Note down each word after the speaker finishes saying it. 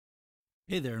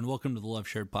Hey there, and welcome to the Love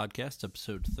Shared Podcast,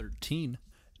 episode 13.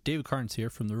 David Carnes here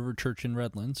from the River Church in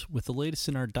Redlands with the latest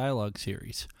in our dialogue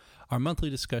series, our monthly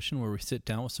discussion where we sit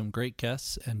down with some great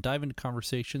guests and dive into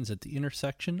conversations at the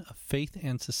intersection of faith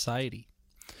and society.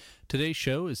 Today's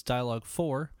show is Dialogue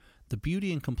 4, The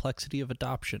Beauty and Complexity of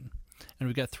Adoption, and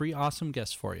we've got three awesome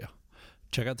guests for you.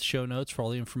 Check out the show notes for all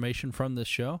the information from this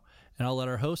show, and I'll let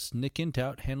our host, Nick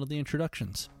Intout, handle the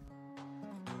introductions.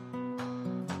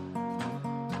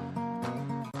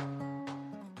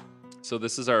 So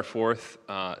this is our fourth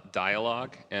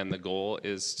dialogue, and the goal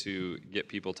is to get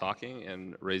people talking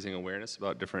and raising awareness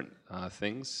about different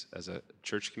things as a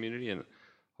church community and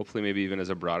hopefully maybe even as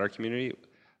a broader community.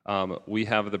 We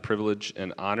have the privilege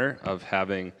and honor of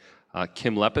having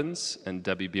Kim Leppens and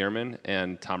Debbie Bierman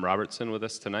and Tom Robertson with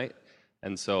us tonight.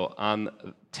 And so on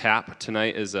tap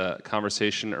tonight is a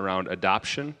conversation around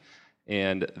adoption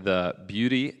and the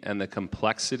beauty and the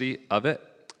complexity of it.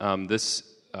 This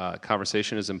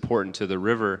conversation is important to the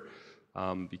river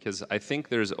because I think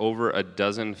there's over a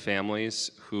dozen families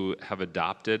who have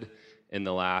adopted in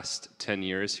the last 10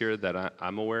 years here that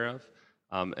I'm aware of.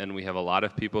 And we have a lot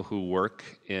of people who work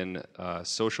in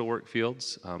social work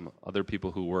fields, other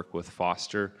people who work with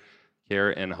foster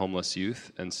care and homeless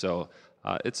youth. And so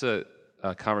it's a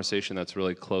conversation that's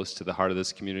really close to the heart of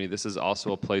this community. This is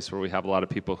also a place where we have a lot of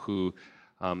people who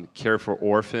care for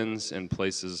orphans in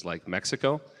places like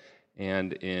Mexico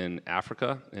and in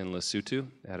Africa, in Lesotho,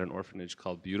 at an orphanage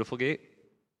called Beautiful Gate.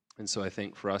 And so I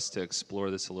think for us to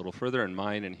explore this a little further in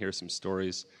mind and hear some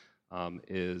stories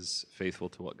is faithful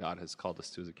to what God has called us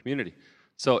to as a community.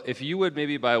 So if you would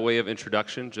maybe by way of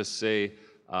introduction just say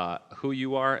who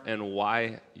you are and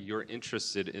why you're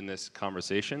interested in this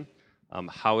conversation,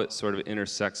 how it sort of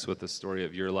intersects with the story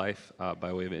of your life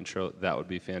by way of intro, that would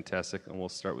be fantastic. And we'll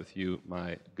start with you,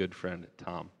 my good friend,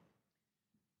 Tom.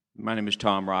 My name is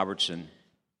Tom Robertson.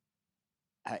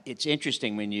 It's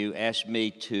interesting when you asked me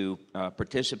to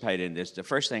participate in this, the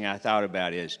first thing I thought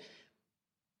about is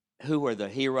who are the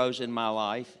heroes in my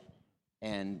life?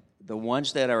 And the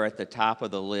ones that are at the top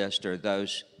of the list are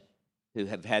those who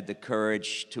have had the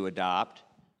courage to adopt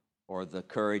or the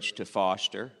courage to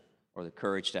foster or the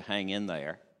courage to hang in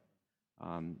there.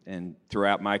 And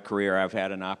throughout my career, I've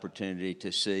had an opportunity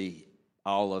to see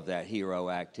all of that hero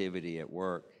activity at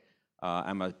work.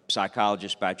 I'm a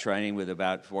psychologist by training with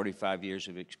about 45 years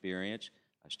of experience.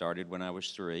 I started when I was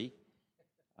 3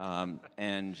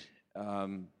 and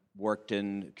worked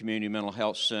in community mental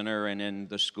health center and in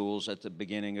the schools at the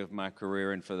beginning of my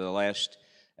career. And for the last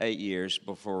 8 years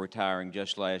before retiring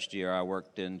just last year, I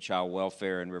worked in child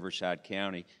welfare in Riverside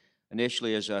County,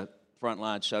 initially as a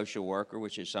frontline social worker,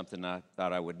 which is something I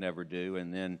thought I would never do,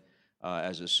 and then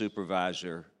as a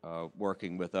supervisor,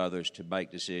 working with others to make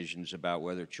decisions about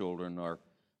whether children are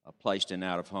placed in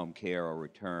out-of-home care or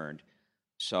returned.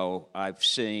 So I've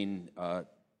seen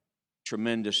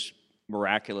tremendous,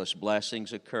 miraculous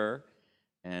blessings occur,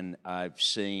 and I've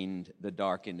seen the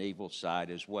dark and evil side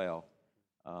as well.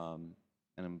 And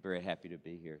I'm very happy to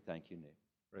be here. Thank you, Nick.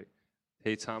 Right.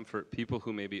 Hey, Tom, for people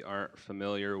who maybe aren't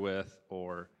familiar with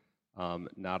or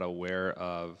not aware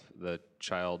of the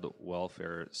child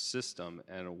welfare system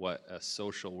and what a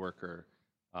social worker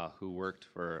who worked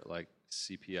for like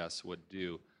CPS would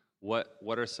do, what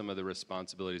are some of the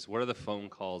responsibilities? What are the phone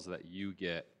calls that you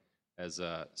get as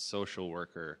a social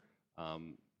worker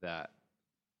that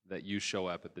you show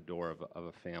up at the door of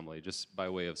a family, just by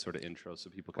way of sort of intro so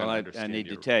people can understand? I need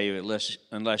to tell you,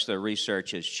 unless the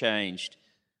research has changed,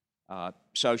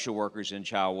 social workers in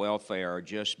child welfare are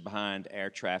just behind air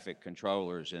traffic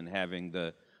controllers in having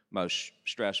the most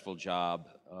stressful job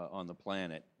on the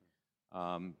planet.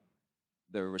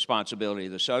 The responsibility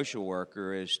of the social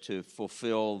worker is to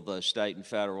fulfill the state and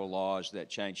federal laws that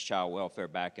changed child welfare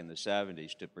back in the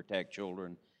 70s to protect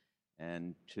children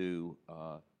and to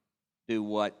do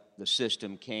what the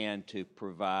system can to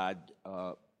provide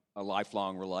a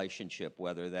lifelong relationship,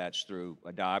 whether that's through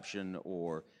adoption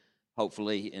or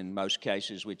hopefully, in most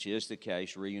cases, which is the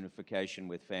case, reunification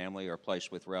with family or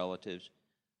place with relatives.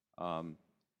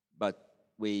 But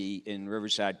we, in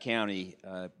Riverside County,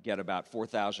 get about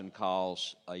 4,000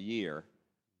 calls a year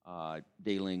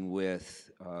dealing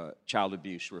with child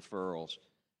abuse referrals.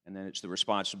 And then it's the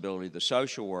responsibility of the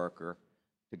social worker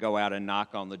to go out and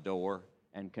knock on the door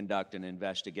and conduct an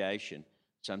investigation.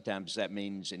 Sometimes that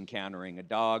means encountering a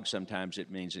dog. Sometimes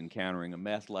it means encountering a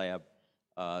meth lab.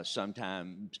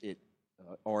 Sometimes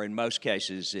or in most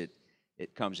cases,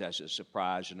 it comes as a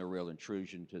surprise and a real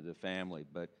intrusion to the family.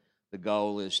 But the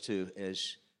goal is to,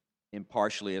 as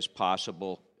impartially as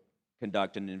possible,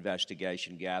 conduct an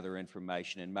investigation, gather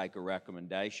information, and make a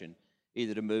recommendation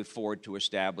either to move forward to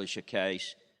establish a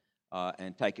case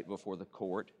and take it before the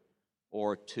court,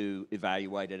 or to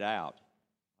evaluate it out.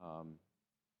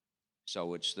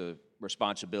 So it's the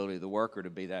responsibility of the worker to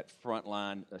be that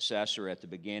frontline assessor at the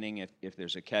beginning. If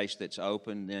there's a case that's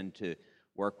open, then to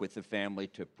work with the family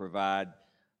to provide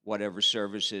whatever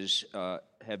services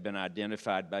have been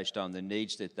identified based on the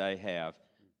needs that they have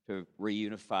to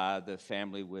reunify the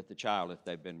family with the child if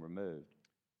they've been removed.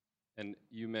 And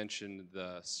you mentioned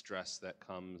the stress that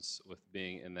comes with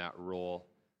being in that role.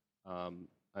 I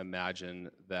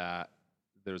imagine that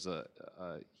there's a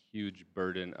huge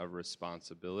burden of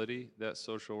responsibility that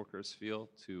social workers feel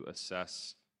to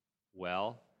assess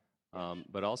well,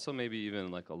 but also maybe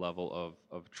even like a level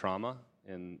of trauma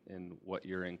in what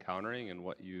you're encountering and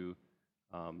what you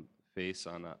face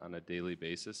on a daily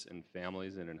basis in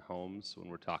families and in homes when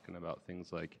we're talking about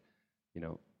things like,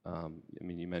 I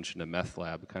mean, you mentioned a meth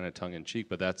lab, kind of tongue in cheek,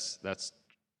 but that's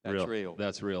real.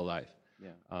 That's real life.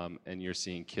 Yeah. And you're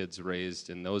seeing kids raised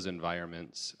in those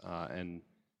environments, and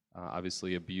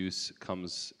obviously abuse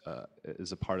comes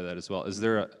is a part of that as well. Is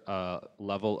there a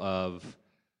level of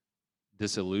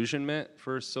disillusionment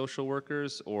for social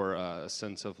workers, or a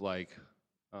sense of like?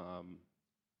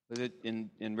 In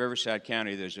Riverside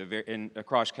County,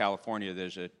 across California,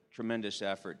 there's a tremendous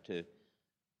effort to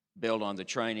build on the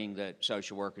training that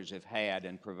social workers have had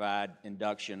and provide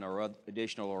induction or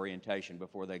additional orientation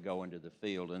before they go into the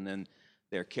field, and then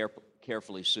they're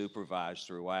carefully supervised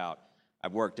throughout.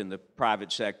 I've worked in the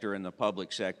private sector and the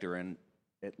public sector, and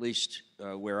at least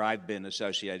where I've been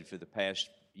associated for the past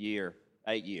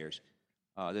 8 years,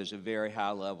 there's a very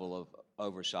high level of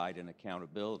oversight and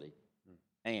accountability.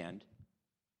 And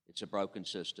it's a broken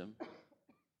system,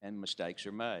 and mistakes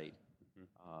are made.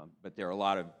 But there are a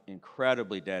lot of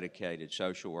incredibly dedicated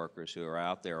social workers who are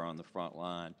out there on the front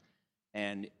line.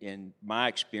 And in my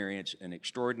experience, an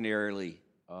extraordinarily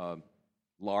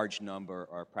large number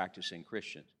are practicing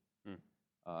Christians.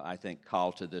 I think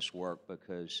called to this work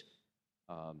because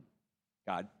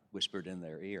God whispered in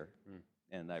their ear,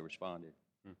 and they responded.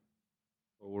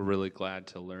 Well, we're really glad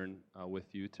to learn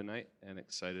with you tonight and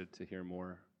excited to hear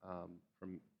more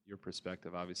from your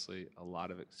perspective. Obviously, a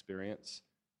lot of experience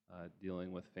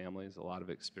dealing with families, a lot of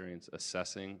experience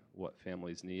assessing what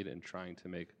families need and trying to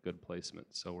make good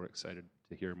placements. So we're excited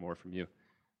to hear more from you.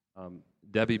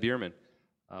 Debbie Bierman,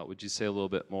 would you say a little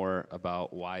bit more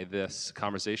about why this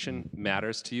conversation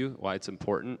matters to you, why it's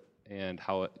important, and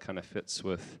how it kind of fits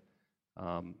with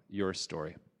your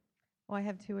story? Well, I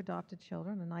have 2 adopted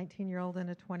children, a 19-year-old and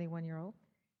a 21-year-old,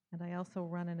 and I also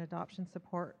run an adoption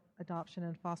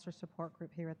and foster support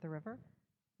group here at the River.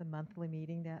 The monthly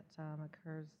meeting that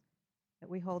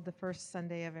we hold the first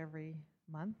Sunday of every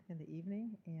month in the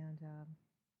evening, and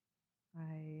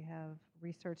I have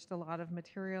researched a lot of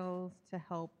materials to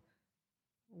help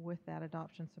with that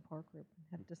adoption support group, and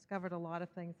have discovered a lot of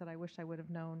things that I wish I would have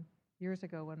known years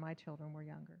ago when my children were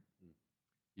younger.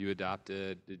 You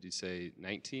adopted, did you say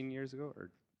 19 years ago?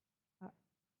 Or?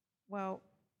 Well,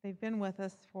 they've been with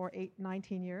us for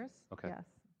 19 years. Okay. Yes.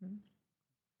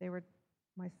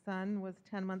 My son was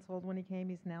 10 months old when he came.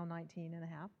 He's now 19 and a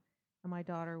half. And my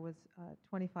daughter was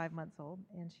 25 months old,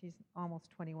 and she's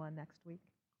almost 21 next week.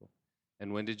 Cool.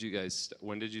 And when did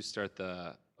you start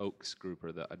the OAKS group,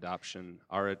 or the adoption?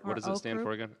 What does it stand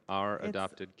for again?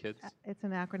 Adopted Kids? It's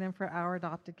an acronym for Our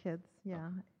Adopted Kids, yeah.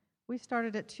 Oh. We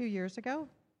started it 2 years ago,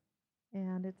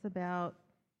 and it's about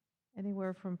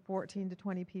anywhere from 14 to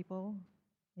 20 people,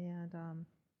 and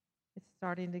it's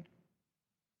starting to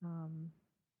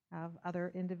have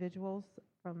other individuals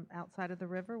from outside of the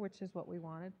River, which is what we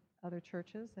wanted, other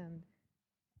churches, and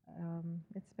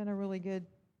it's been a really good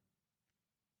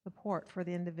support for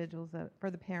the individuals, for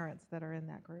the parents that are in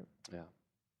that group. Yeah,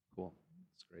 cool,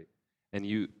 that's great. And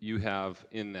you have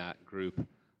in that group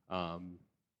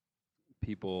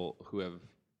people who have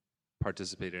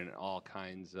participated in all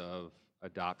kinds of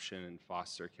adoption and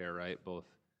foster care, right? Both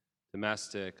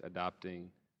domestic, adopting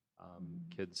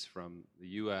kids from the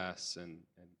U.S. and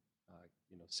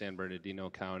San Bernardino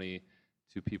County,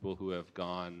 to people who have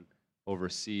gone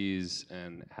overseas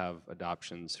and have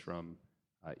adoptions from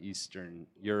Eastern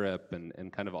Europe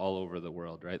and kind of all over the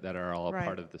world, right? That are all right.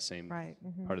 part of the same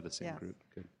part of the same yes. group.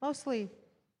 Good. Mostly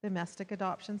domestic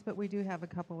adoptions, but we do have a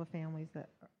couple of families that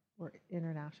were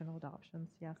international adoptions.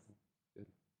 Yes. Good.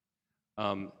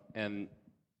 And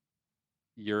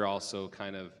you're also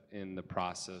kind of in the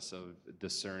process of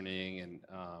discerning and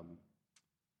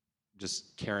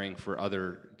just caring for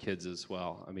other kids as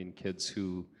well. I mean, kids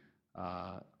who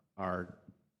are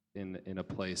in a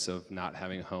place of not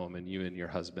having a home, and you and your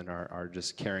husband are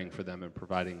just caring for them and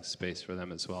providing space for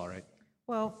them as well, right?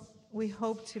 Well, we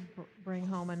hope to bring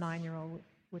home a 9-year-old,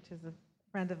 which is a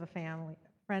friend of our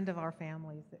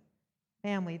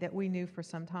family that we knew for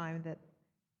some time that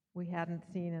we hadn't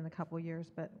seen in a couple of years,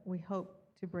 but we hope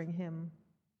to bring him,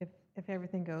 if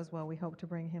everything goes well, we hope to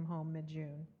bring him home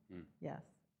mid-June. Yes.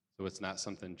 So it's not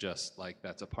something just like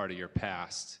that's a part of your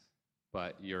past,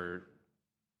 but you're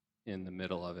in the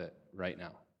middle of it right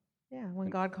now. Yeah, when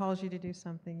God calls you to do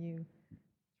something, you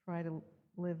try to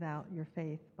live out your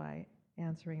faith by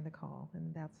answering the call,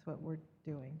 and that's what we're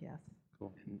doing, yes.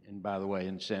 Cool. And by the way,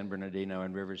 in San Bernardino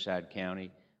and Riverside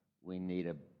County, we need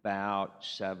about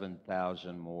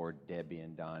 7,000 more Debbie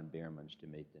and Don Biermans to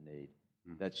meet the need.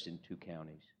 That's in 2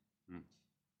 counties.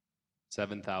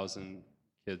 7,000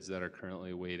 kids that are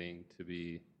currently waiting to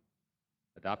be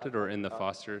adopted or in the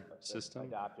foster system?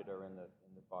 Adopted or in the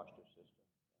foster system.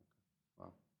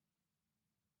 Wow.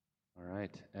 All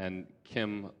right. And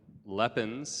Kim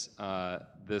Leppens,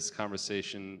 this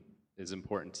conversation is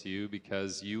important to you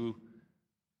because you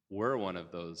were one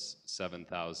of those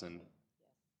 7,000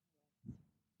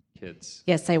 kids.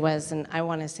 Yes, I was, and I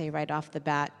want to say right off the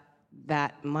bat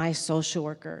that my social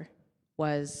worker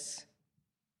was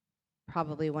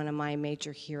probably one of my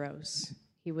major heroes.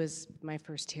 He was my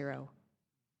first hero.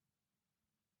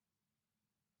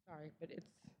 Sorry, but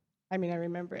I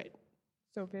remember it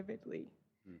so vividly.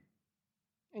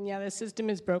 And yeah, the system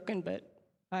is broken, but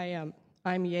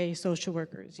I'm yay social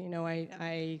workers. You know,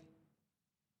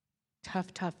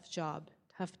 tough job.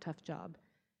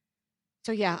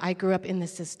 So yeah, I grew up in the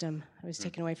system. I was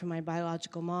taken away from my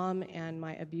biological mom and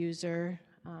my abuser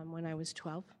when I was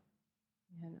 12.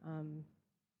 And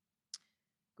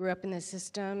grew up in the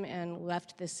system and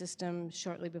left the system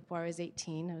shortly before I was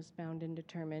 18. I was bound and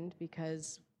determined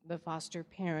because the foster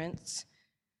parents,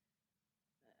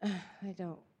 I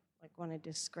don't want to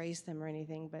disgrace them or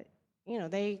anything, but you know,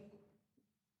 they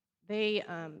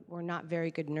were not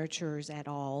very good nurturers at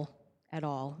all.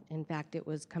 In fact, it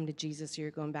was come to Jesus, or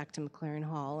you're going back to McLaren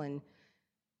Hall, and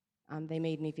they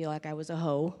made me feel like I was a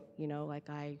hoe, you know, like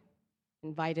I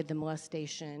invited the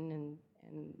molestation, and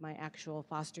my actual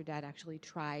foster dad actually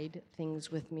tried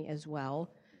things with me as well.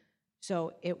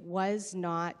 So it was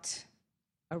not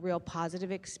a real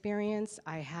positive experience.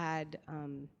 I had,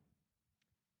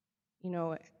 you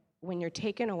know, when you're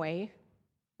taken away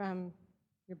from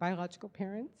your biological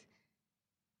parents,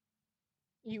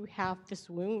 you have this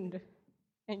wound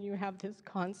and you have this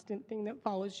constant thing that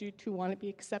follows you to want to be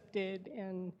accepted.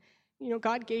 And, you know,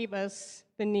 God gave us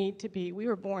the need to be, we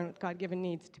were born with God-given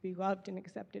needs to be loved and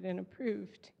accepted and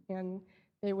approved. And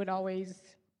they would always,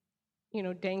 you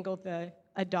know, dangle the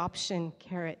adoption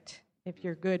carrot. If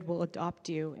you're good, we'll adopt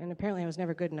you. And apparently I was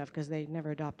never good enough because they never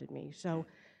adopted me. So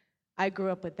I grew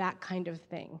up with that kind of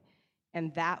thing.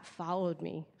 And that followed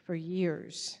me for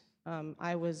years.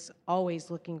 I was always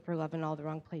looking for love in all the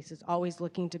wrong places, always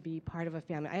looking to be part of a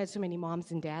family. I had so many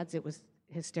moms and dads, it was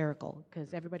hysterical,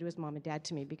 because everybody was mom and dad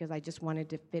to me, because I just wanted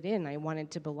to fit in. I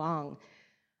wanted to belong.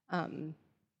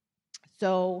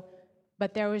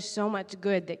 But there was so much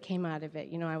good that came out of it.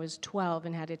 You know, I was 12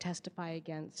 and had to testify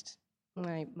against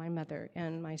my mother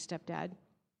and my stepdad.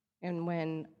 And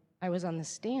when I was on the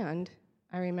stand,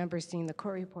 I remember seeing the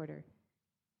court reporter.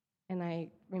 And I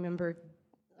remember,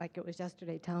 like it was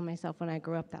yesterday, telling myself when I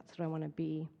grow up, that's what I want to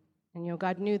be. And, you know,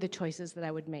 God knew the choices that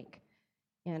I would make.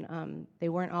 And they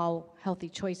weren't all healthy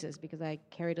choices because I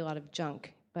carried a lot of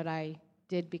junk. But I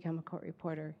did become a court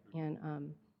reporter. And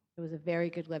it was a very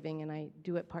good living. And I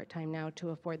do it part-time now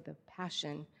to afford the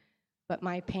passion. But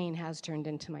my pain has turned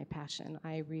into my passion.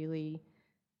 I really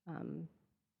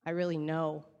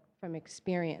know from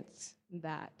experience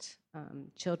that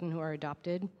children who are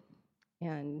adopted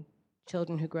and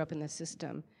children who grew up in the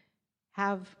system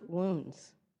have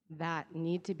wounds that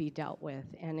need to be dealt with,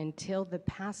 and until the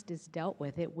past is dealt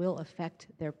with, it will affect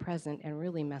their present and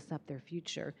really mess up their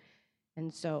future.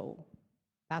 And so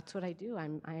that's what I do.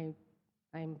 I'm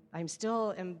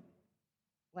still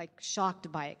like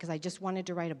shocked by it because I just wanted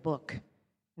to write a book,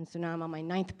 and so now I'm on my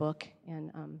 9th book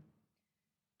and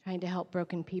trying to help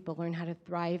broken people learn how to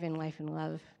thrive in life and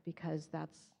love, because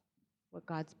that's what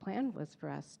God's plan was for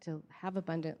us, to have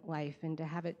abundant life and to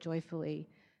have it joyfully.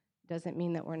 Doesn't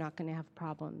mean that we're not going to have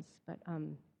problems, but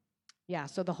yeah,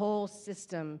 so the whole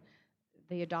system,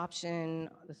 the adoption,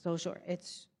 the social,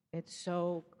 it's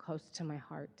so close to my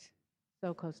heart,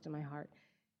 so close to my heart.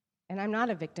 And I'm not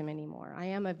a victim anymore. I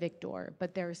am a victor,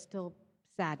 but there's still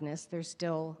sadness. There's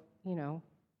still, you know,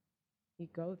 you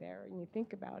go there and you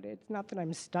think about it. It's not that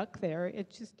I'm stuck there.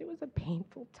 It was a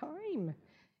painful time.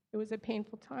 It was a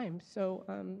painful time. So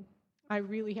I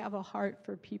really have a heart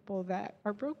for people that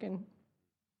are broken.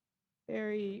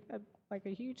 Very like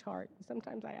a huge heart.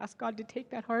 Sometimes I ask God to take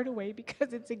that heart away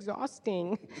because it's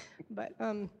exhausting. But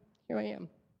here I am.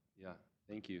 Yeah,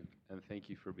 thank you, and thank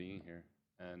you for being here.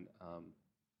 And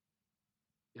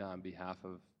yeah, on behalf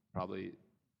of probably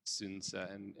students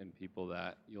and people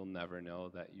that you'll never know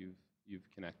that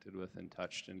you've connected with and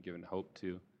touched and given hope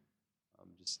to,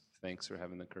 just thanks for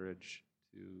having the courage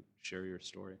to share your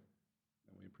story,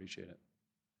 and we appreciate it.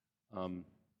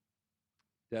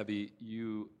 Debbie,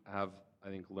 you have, I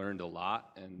think, learned a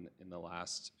lot in the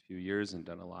last few years and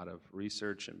done a lot of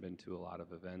research and been to a lot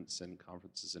of events and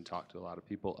conferences and talked to a lot of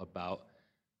people about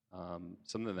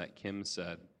something that Kim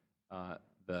said,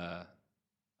 the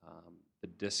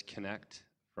disconnect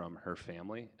from her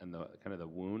family and the kind of the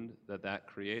wound that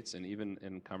creates. And even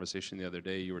in conversation the other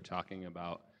day, you were talking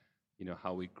about,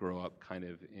 how we grow up kind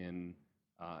of in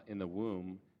the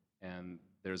womb, and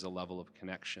there's a level of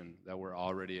connection that we're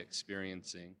already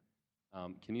experiencing.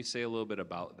 Can you say a little bit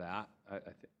about that? I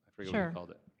forget what Sure. you called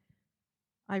it.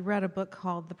 I read a book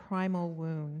called The Primal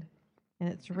Wound, and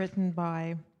it's written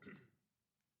by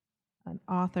an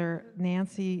author,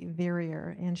 Nancy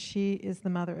Verrier, and she is the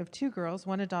mother of two girls,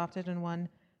 one adopted and one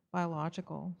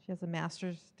biological. She has a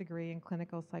master's degree in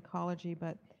clinical psychology,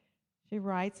 but she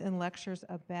writes and lectures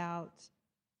about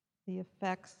the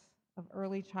effects of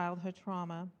early childhood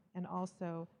trauma and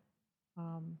also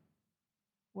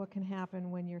what can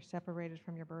happen when you're separated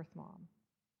from your birth mom.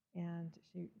 And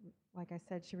she, like I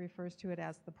said, she refers to it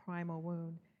as the primal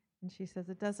wound. And she says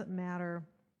it doesn't matter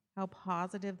how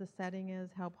positive the setting is,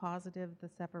 how positive the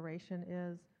separation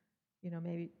is,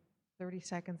 maybe 30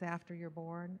 seconds after you're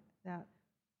born, that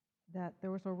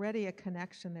there was already a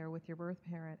connection there with your birth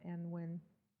parent. And when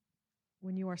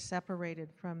you are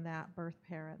separated from that birth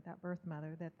parent, that birth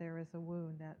mother, that there is a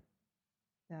wound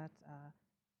that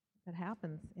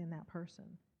happens in that person.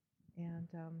 And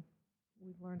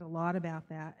we've learned a lot about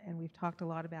that, and we've talked a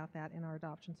lot about that in our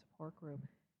adoption support group.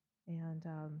 And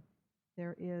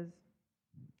there is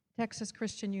Texas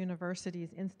Christian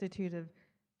University's Institute of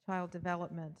Child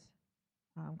Development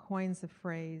coins the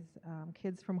phrase,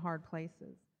 kids from hard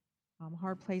places.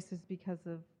 Hard places because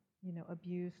of,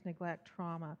 abuse, neglect,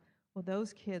 trauma. Well,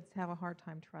 those kids have a hard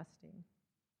time trusting,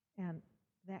 and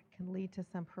that can lead to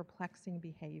some perplexing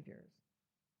behaviors.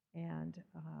 And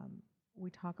we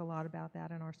talk a lot about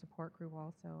that in our support group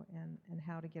also, and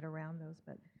how to get around those.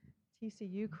 But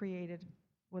TCU created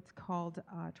what's called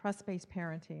trust-based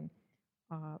parenting,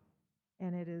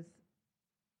 and it is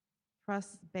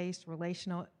trust-based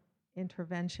relational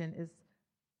intervention is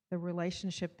the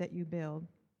relationship that you build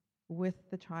with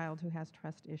the child who has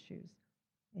trust issues.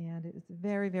 And it's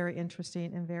very, very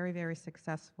interesting and very, very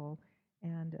successful.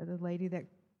 And the lady that,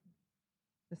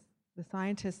 the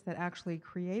scientist that actually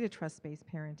created trust-based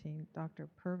parenting, Dr.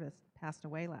 Purvis, passed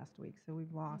away last week. So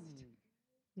we've lost,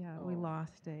 we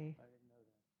lost a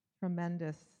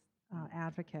tremendous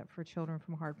advocate for children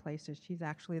from hard places. She's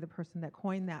actually the person that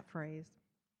coined that phrase.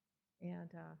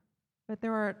 And but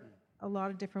there are a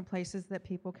lot of different places that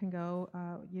people can go.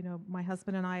 My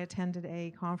husband and I attended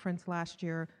a conference last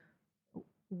year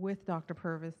with Dr.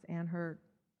 Purvis and her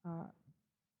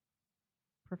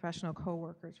professional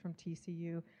coworkers from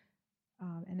TCU,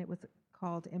 and it was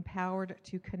called Empowered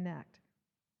to Connect.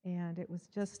 And it was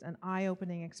just an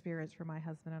eye-opening experience for my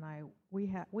husband and I.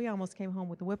 We almost came home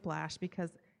with whiplash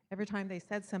because every time they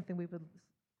said something, we would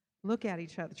look at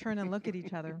each other, turn and look at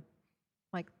each other,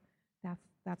 like,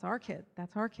 that's our kid,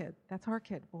 that's our kid, that's our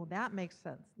kid. Well, that makes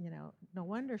sense, no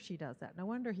wonder she does that, no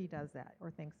wonder he does that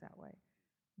or thinks that way.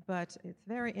 But it's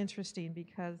very interesting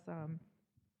because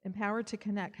Empowered to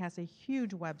Connect has a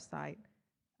huge website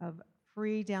of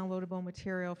free downloadable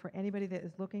material for anybody that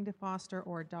is looking to foster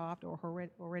or adopt or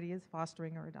already is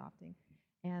fostering or adopting.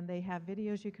 And they have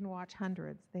videos you can watch,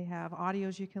 hundreds. They have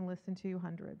audios you can listen to,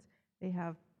 hundreds. They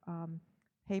have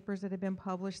papers that have been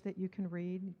published that you can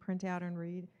read, print out and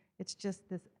read. It's just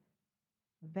this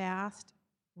vast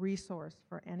resource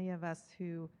for any of us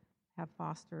who have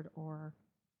fostered or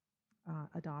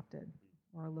adopted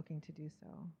or are looking to do so.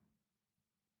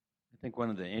 I think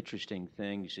one of the interesting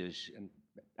things is, and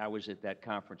I was at that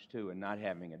conference too, and not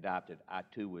having adopted, I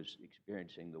too was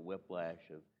experiencing the whiplash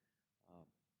of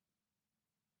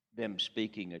them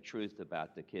speaking a truth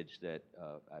about the kids that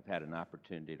I've had an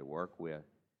opportunity to work with.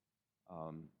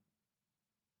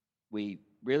 We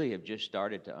really have just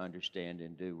started to understand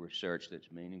and do research that's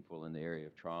meaningful in the area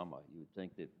of trauma. You would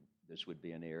think that this would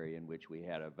be an area in which we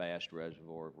had a vast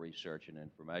reservoir of research and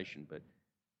information, but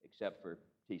except for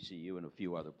TCU and a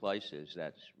few other places,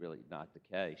 that's really not the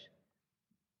case.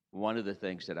 One of the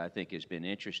things that I think has been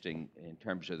interesting in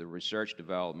terms of the research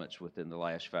developments within the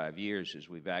last 5 years is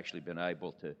we've actually been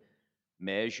able to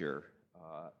measure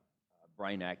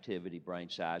brain activity, brain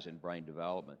size, and brain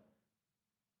development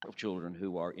of children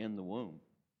who are in the womb.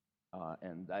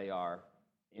 And they are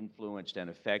influenced and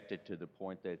affected to the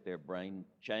point that their brain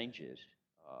changes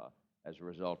as a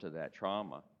result of that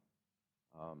trauma.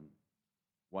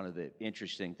 One of the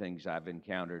interesting things I've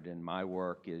encountered in my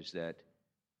work is that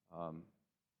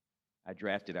I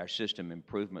drafted our system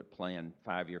improvement plan,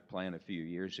 5-year plan, a few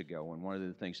years ago, and one of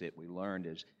the things that we learned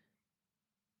is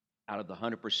out of the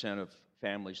 100% of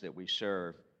families that we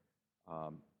serve,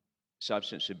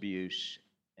 substance abuse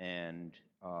and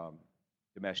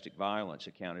domestic violence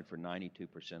accounted for 92%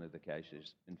 of the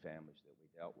cases in families that we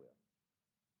dealt with.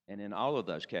 And in all of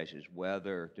those cases,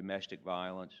 whether domestic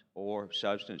violence or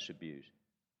substance abuse,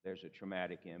 there's a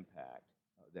traumatic impact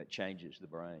that changes the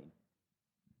brain.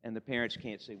 And the parents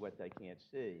can't see what they can't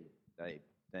see. They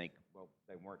think, well,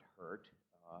 they weren't hurt.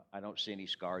 I don't see any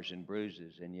scars and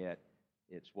bruises, and yet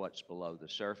it's what's below the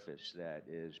surface that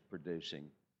is producing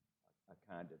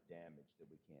a kind of damage that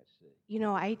we can't see. You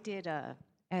know, I did a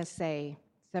essay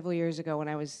several years ago when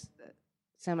I was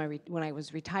when I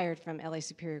was retired from LA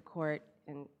Superior Court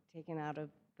and taken out of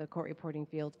the court reporting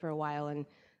field for a while, and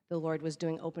the Lord was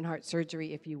doing open heart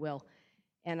surgery, if you will.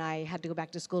 And I had to go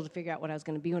back to school to figure out what I was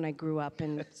going to be when I grew up.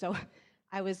 And so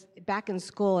I was back in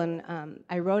school, and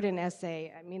I wrote an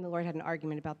essay. I mean, the Lord had an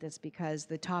argument about this because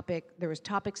there was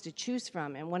topics to choose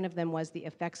from, and one of them was the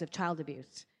effects of child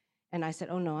abuse. And I said,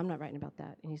 oh, no, I'm not writing about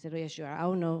that. And he said, oh, yes, you are.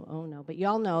 Oh, no. But you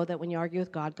all know that when you argue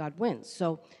with God, God wins.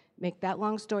 So make that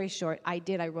long story short, I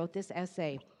wrote this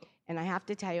essay. And I have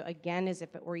to tell you, again, as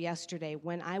if it were yesterday,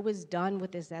 when I was done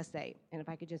with this essay, and if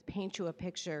I could just paint you a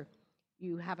picture,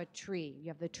 you have a tree, you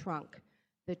have the trunk.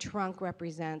 The trunk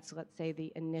represents, let's say,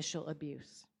 the initial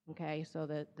abuse, okay? So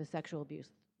the sexual abuse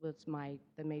was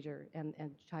the major, and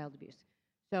child abuse.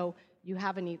 So you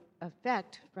have an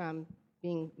effect from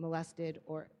being molested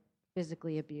or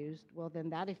physically abused. Well, then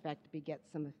that effect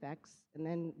begets some effects. And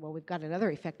then, well, we've got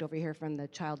another effect over here from the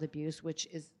child abuse, which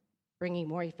is bringing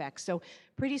more effects. So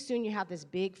pretty soon you have this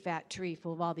big fat tree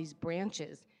full of all these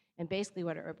branches. And basically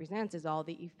what it represents is all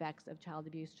the effects of child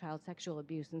abuse, child sexual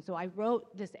abuse. And so I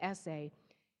wrote this essay,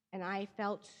 and I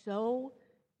felt so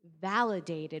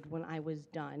validated when I was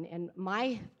done. And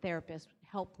my therapist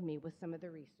helped me with some of the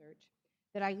research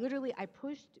that I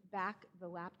pushed back the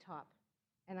laptop,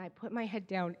 and I put my head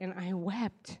down, and I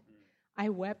wept. I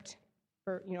wept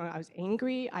for, I was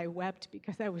angry. I wept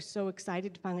because I was so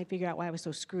excited to finally figure out why I was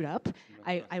so screwed up.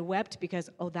 I wept because,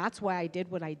 that's why I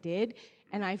did what I did.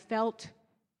 And I felt...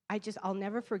 I'll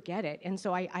never forget it. And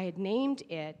so I had named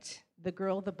it The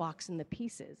Girl, the Box, and the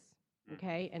Pieces,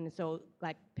 okay? And so,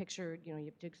 like, picture, you have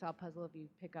a jigsaw puzzle. If you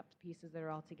pick up the pieces that are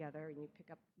all together and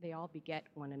they all beget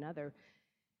one another.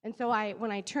 And so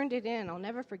when I turned it in, I'll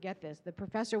never forget this. The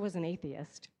professor was an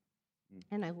atheist,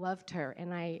 and I loved her.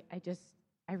 And I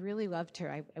really loved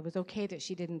her. It was okay that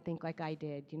she didn't think like I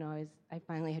did. I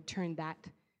finally had turned that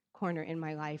corner in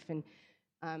my life. And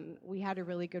we had a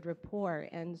really good rapport.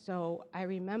 And so I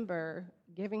remember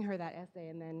giving her that essay,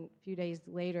 and then a few days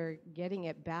later getting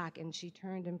it back, and she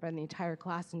turned in front of the entire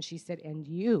class and she said, "And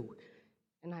you?"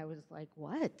 And I was like,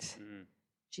 "What?" Mm-hmm.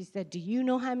 She said, "Do you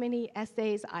know how many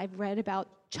essays I've read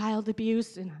about child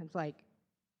abuse?" And I was like,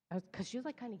 because she was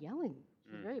like kind of yelling.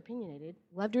 She was very opinionated,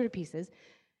 loved her to pieces.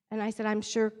 And I said, "I'm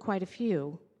sure quite a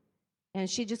few." And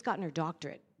she'd just gotten her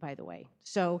doctorate, by the way.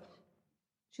 So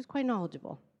she was quite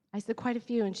knowledgeable. I said, "Quite a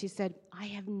few." And she said, "I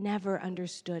have never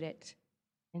understood it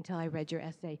until I read your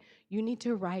essay. You need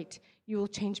to write. You will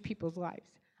change people's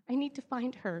lives. I need to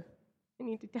find her. I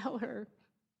need to tell her."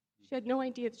 She had no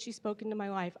idea that she spoke into my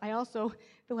life. I also,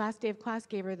 the last day of class,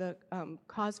 gave her the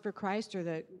Cause for Christ, or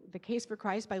the Case for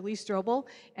Christ by Lee Strobel,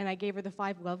 and I gave her the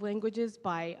 5 Love Languages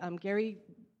by Gary,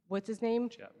 what's his name?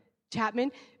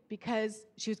 Chapman, because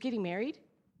she was getting married.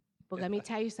 But let me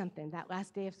tell you something. That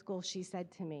last day of school, she said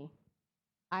to me,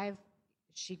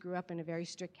 she grew up in a very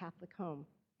strict Catholic home,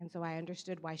 and so I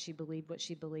understood why she believed what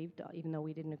she believed, even though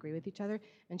we didn't agree with each other.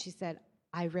 And she said,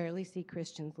 "I rarely see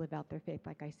Christians live out their faith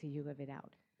like I see you live it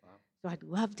out." Wow. So I'd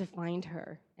love to find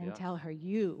her and tell her,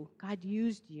 God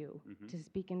used you to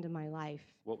speak into my life.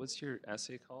 What was your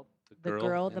essay called? The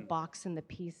Girl, the Box, and the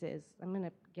Pieces. I'm going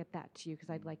to get that to you because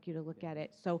I'd like you to look at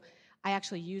it. So I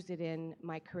actually used it in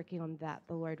my curriculum that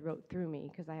the Lord wrote through me,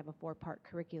 because I have a 4-part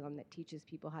curriculum that teaches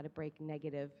people how to break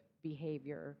negative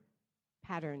behavior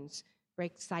patterns,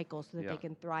 break cycles so that they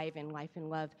can thrive in life and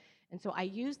love. And so I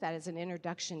use that as an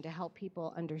introduction to help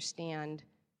people understand,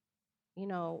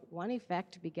 one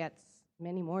effect begets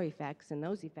many more effects, and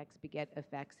those effects beget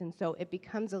effects. And so it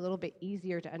becomes a little bit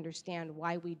easier to understand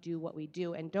why we do what we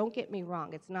do. And don't get me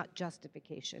wrong, it's not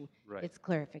justification, Right. it's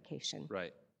clarification.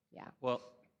 Right. Yeah. Well,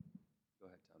 go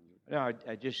ahead, Tom.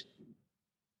 No, I just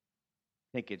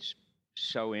think it's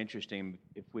so interesting.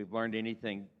 If we've learned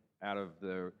anything out of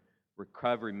the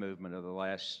recovery movement of the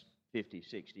last 50,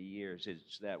 60 years,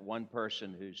 it's that one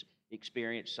person who's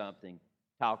experienced something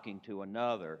talking to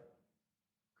another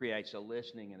creates a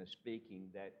listening and a speaking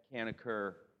that can't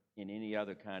occur in any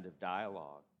other kind of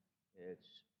dialogue.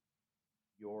 It's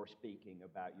your speaking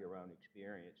about your own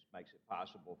experience makes it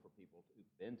possible for people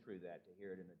who've been through that to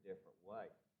hear it in a different way.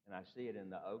 And I see it in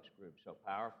the Oaks group so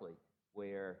powerfully,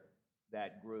 where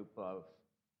that group of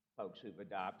folks who've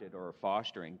adopted or are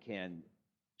fostering can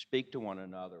speak to one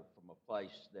another from a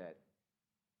place that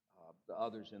the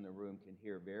others in the room can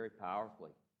hear very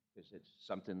powerfully, because it's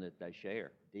something that they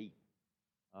share deep.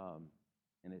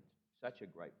 And it's such a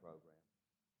great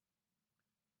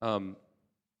program.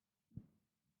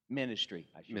 Ministry,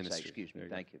 I should say. Excuse me.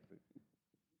 Thank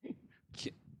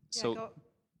you. So,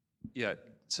 yeah.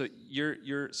 So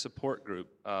your support group.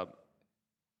 Do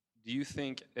you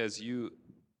think, as you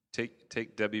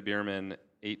take Debbie Bierman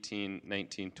 18,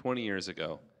 19, 20 years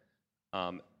ago,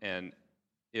 and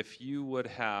if you would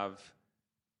have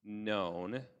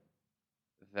known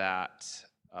that,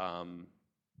 I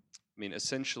mean,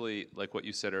 essentially, like what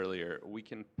you said earlier, we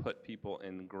can put people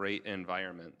in great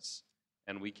environments,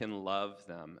 and we can love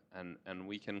them, and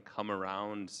we can come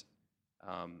around,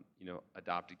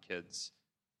 adopted kids,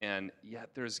 and yet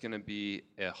there's going to be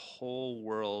a whole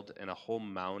world and a whole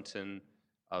mountain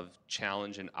of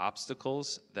challenge and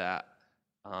obstacles that,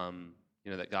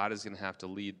 that God is going to have to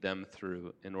lead them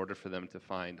through in order for them to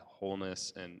find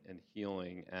wholeness and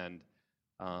healing and,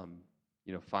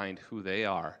 find who they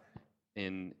are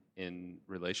in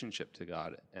relationship to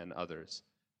God and others.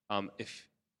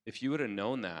 If you would have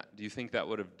known that, do you think that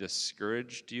would have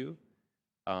discouraged you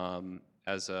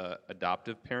as a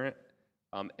adoptive parent?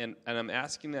 And I'm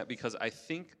asking that because I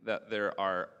think that there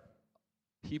are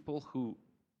people who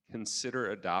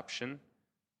consider adoption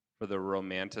for the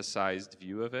romanticized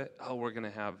view of it. Oh, we're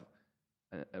going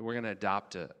to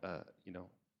adopt a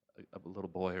little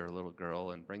boy or a little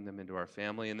girl and bring them into our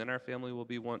family, and then our family will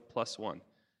be 1+1.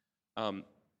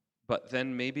 But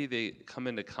then maybe they come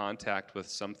into contact with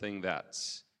something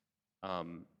that's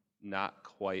not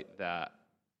quite that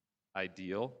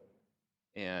ideal,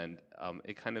 and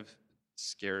it kind of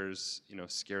scares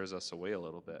us away a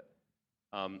little bit.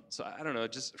 So I don't know,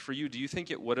 just for you, do you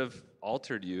think it would have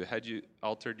altered you, had you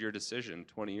altered your decision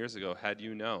 20 years ago, had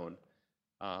you known?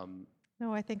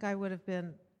 No, I think I would have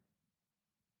been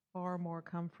far more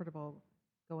comfortable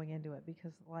going into it,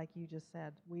 because like you just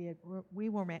said, we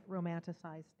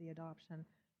romanticized the adoption.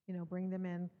 Bring them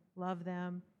in, love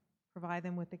them, provide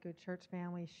them with a good church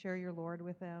family, share your Lord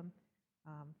with them,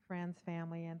 friends,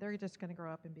 family, and they're just going to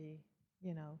grow up and be,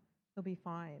 they'll be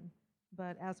fine.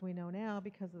 But as we know now,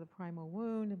 because of the primal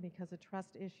wound and because of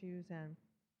trust issues and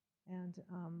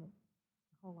a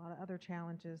whole lot of other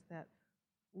challenges, that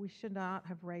we should not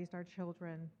have raised our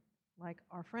children like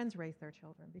our friends raised their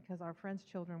children, because our friends'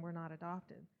 children were not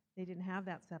adopted. They didn't have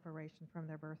that separation from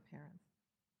their birth parents.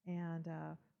 And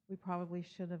we probably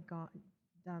should have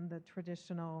done the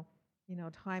traditional,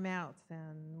 timeouts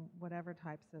and whatever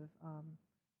types of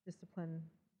discipline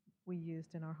we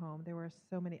used in our home. There were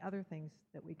so many other things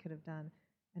that we could have done,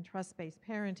 and trust-based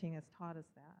parenting has taught us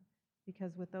that,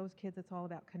 because with those kids, it's all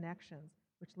about connections,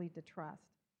 which lead to trust,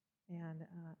 and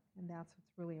that's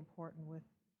what's really important with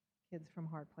kids from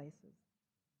hard places.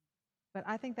 But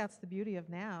I think that's the beauty of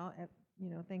now,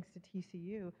 thanks to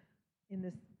TCU, in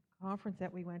this conference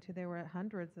that we went to, there were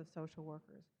hundreds of social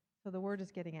workers. So the word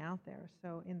is getting out there.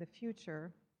 So in the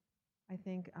future, I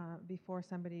think before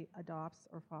somebody adopts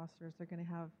or fosters, they're going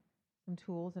to have some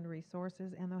tools and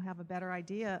resources, and they'll have a better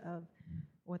idea of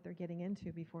what they're getting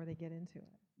into before they get into it.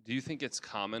 Do you think it's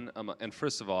common? And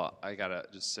first of all, I got to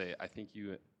just say, I've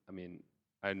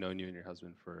known you and your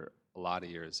husband for a lot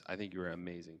of years. I think you were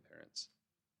amazing parents.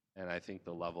 And I think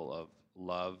the level of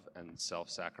love and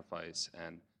self-sacrifice,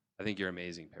 and I think you're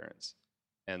amazing parents.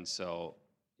 And so,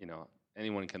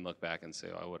 anyone can look back and say,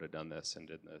 oh, I would have done this and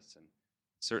did this. And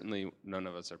certainly none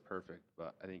of us are perfect,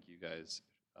 but I think you guys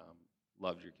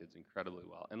loved your kids incredibly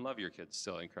well and love your kids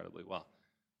still incredibly well.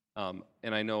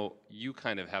 And I know you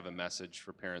kind of have a message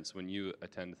for parents when you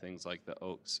attend things like the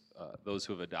Oaks, those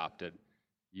who have adopted.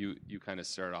 You kind of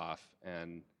start off,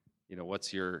 and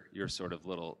what's your sort of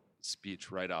little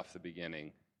speech right off the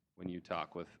beginning when you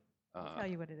talk with? I'll tell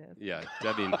you what it is. Yeah,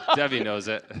 Debbie knows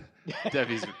it.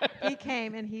 Debbie's. He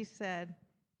came and he said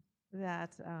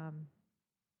that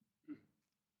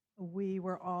we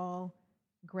were all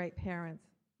great parents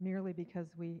merely because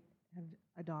we have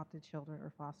adopted children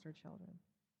or foster children.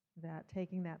 That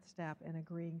taking that step and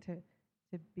agreeing to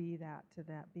be that to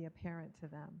that, be a parent to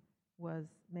them,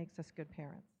 makes us good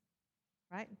parents,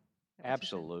 right? Is that what you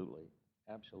said? Absolutely,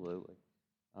 absolutely.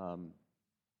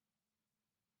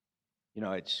 You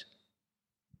know,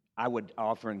 I would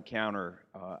often encounter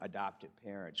adoptive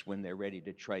parents when they're ready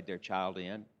to trade their child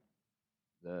in.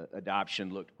 The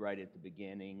adoption looked great at the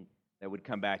beginning. They would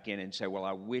come back in and say, well,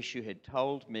 I wish you had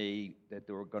told me that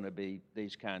there were going to be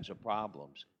these kinds of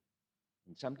problems.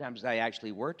 And sometimes they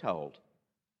actually were told,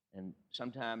 and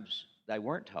sometimes they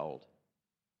weren't told.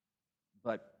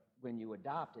 But when you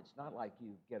adopt, it's not like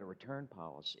you get a return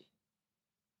policy.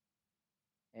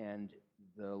 And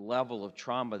the level of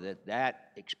trauma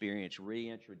that experience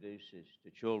reintroduces to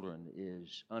children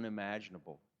is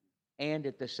unimaginable. And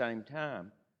at the same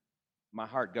time, my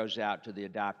heart goes out to the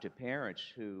adoptive parents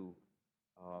who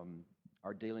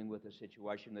are dealing with a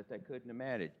situation that they couldn't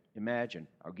imagine.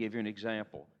 I'll give you an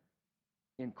example.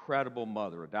 Incredible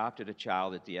mother, adopted a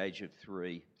child at the age of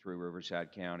 3 through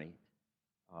Riverside County.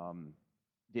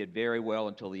 Did very well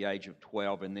until the age of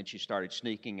 12, and then she started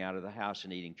sneaking out of the house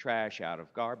and eating trash out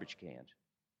of garbage cans.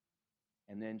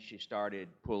 And then she started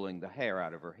pulling the hair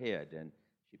out of her head, and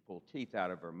she pulled teeth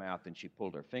out of her mouth, and she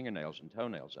pulled her fingernails and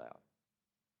toenails out.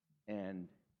 And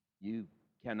you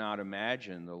cannot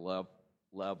imagine the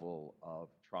level of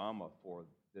trauma for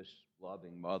this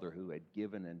loving mother who had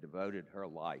given and devoted her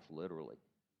life, literally,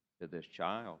 to this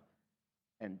child.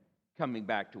 And coming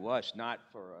back to us, not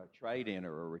for a trade-in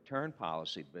or a return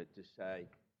policy, but to say,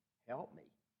 help me.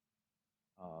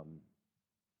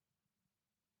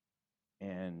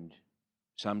 And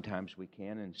sometimes we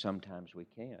can and sometimes we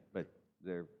can't. But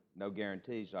there are no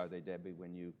guarantees, are there, Debbie,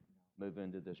 when you move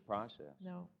into this process?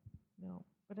 No.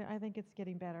 But I think it's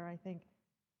getting better. I think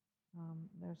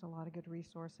there's a lot of good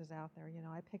resources out there. You know,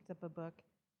 I picked up a book,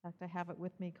 in fact, I have it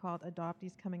with me, called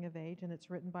Adoptees Coming of Age, and it's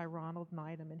written by Ronald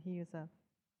Needham, and he is a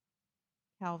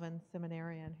Calvin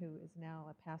seminarian who is now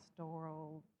a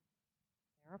pastoral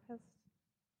therapist.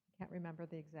 I can't remember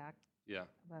the exact. Yeah.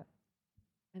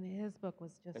 And his book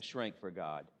was just A Shrink for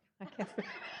God. I guess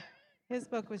his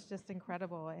book was just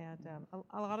incredible, and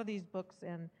a lot of these books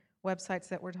and websites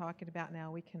that we're talking about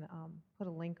now, we can put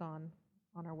a link on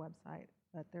our website.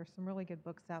 But there's some really good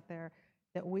books out there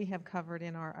that we have covered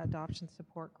in our adoption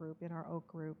support group, in our Oak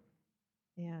group,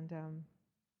 and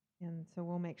so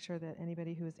we'll make sure that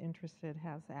anybody who is interested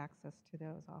has access to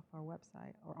those off our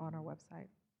website or on our website.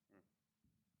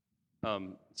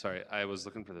 Sorry, I was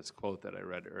looking for this quote that I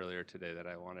read earlier today that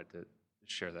I wanted to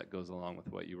share that goes along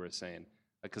with what you were saying.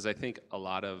 Because I think a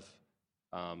lot of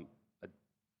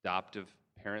adoptive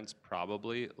parents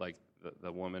probably, like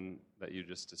the woman that you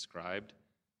just described,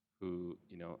 who,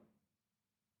 you know,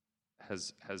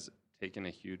 has taken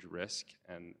a huge risk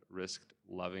and risked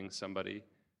loving somebody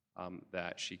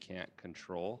that she can't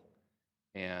control.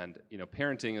 And, you know,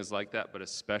 parenting is like that, but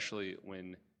especially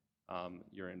when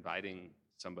you're inviting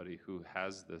somebody who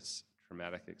has this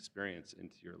traumatic experience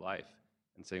into your life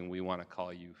and saying, we want to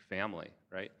call you family,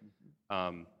 right?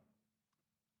 Mm-hmm.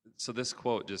 So this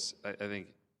quote just, I think,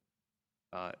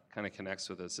 kind of connects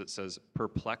with this. It says,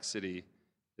 perplexity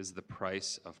is the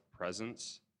price of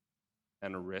presence,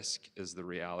 and risk is the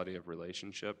reality of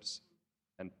relationships,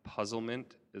 and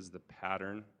puzzlement is the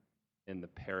pattern in the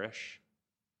parish,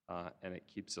 and it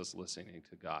keeps us listening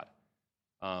to God.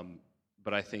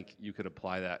 But I think you could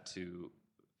apply that to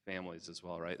families as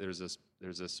well, right? There's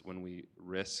this when we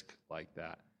risk like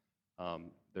that,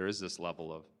 there is this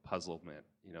level of puzzlement,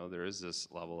 you know, there is this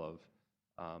level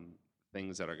of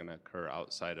things that are going to occur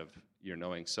outside of your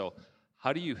knowing. So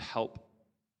how do you help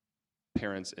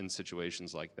parents in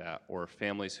situations like that, or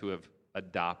families who have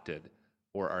adopted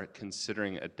or are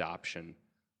considering adoption,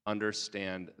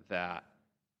 understand that,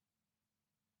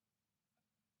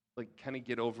 like, kind of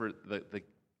get over the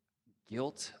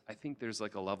guilt? I think there's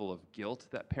like a level of guilt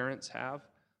that parents have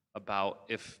about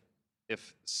if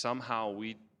somehow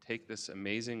we take this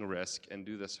amazing risk and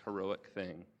do this heroic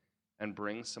thing and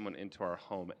bring someone into our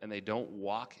home and they don't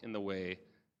walk in the way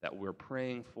that we're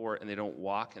praying for, and they don't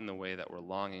walk in the way that we're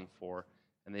longing for,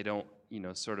 and they don't, you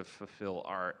know, sort of fulfill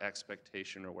our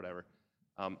expectation or whatever.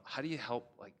 How do you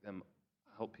help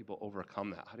people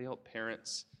overcome that? How do you help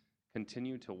parents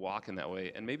continue to walk in that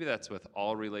way? And maybe that's with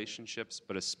all relationships,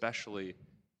 but especially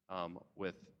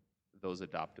with those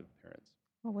adoptive parents.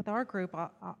 Well, with our group,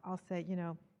 I'll say, you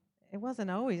know, it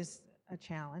wasn't always a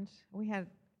challenge. We had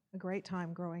a great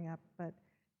time growing up, but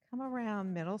come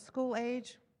around middle school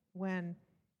age, when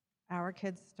our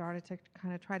kids started to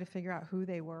kind of try to figure out who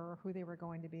they were or who they were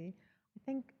going to be, I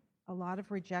think a lot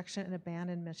of rejection and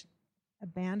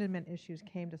abandonment issues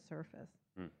came to surface.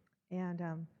 Hmm.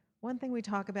 And one thing we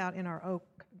talk about in our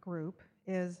Oak group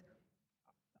is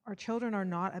our children are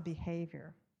not a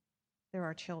behavior. They're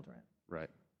our children. Right.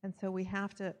 And so we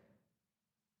have to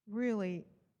really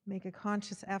make a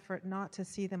conscious effort not to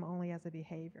see them only as a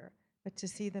behavior, but to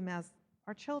see them as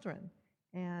our children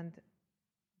and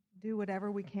do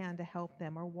whatever we can to help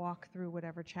them or walk through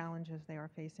whatever challenges they are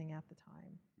facing at the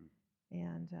time.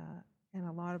 And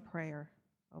a lot of prayer,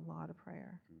 a lot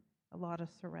of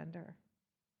surrender.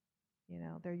 You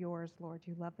know, they're yours, Lord.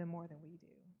 You love them more than we do.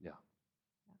 Yeah.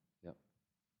 Yep.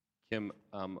 Kim,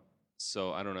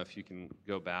 so I don't know if you can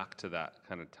go back to that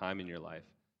kind of time in your life.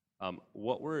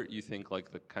 What were, you think,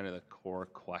 like the kind of the core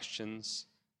questions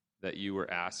that you were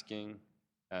asking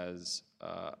as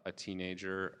a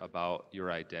teenager about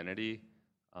your identity?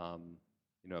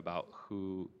 You know, about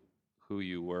who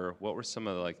you were. What were some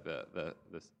of like the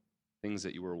things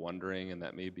that you were wondering and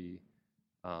that maybe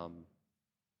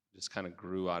just kind of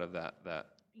grew out of that?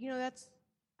 You know, that's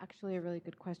actually a really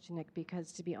good question, Nick,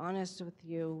 because to be honest with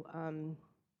you,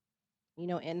 you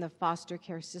know, in the foster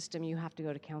care system, you have to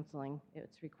go to counseling.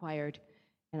 It's required.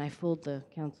 And I fooled the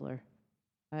counselor.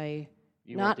 You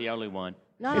weren't the only one.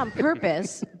 Not on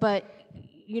purpose, but,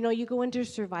 you know, you go into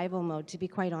survival mode, to be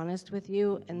quite honest with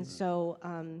you. And so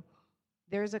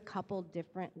there's a couple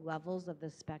different levels of the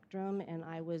spectrum, and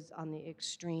I was on the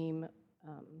extreme.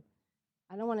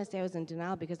 I don't want to say I was in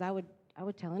denial, because I would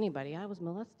tell anybody I was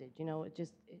molested. You know,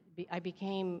 I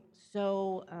became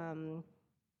so,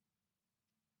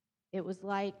 it was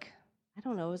like, I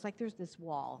don't know, it was like there's this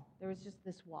wall. There was just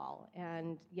this wall.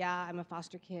 And yeah, I'm a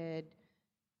foster kid.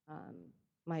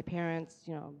 My parents,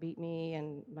 you know, beat me,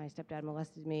 and my stepdad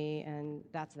molested me, and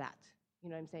that's that. You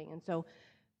know what I'm saying? And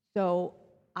so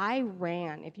I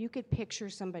ran. If you could picture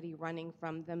somebody running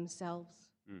from themselves,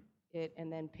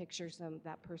 and then picture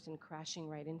that person crashing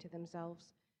right into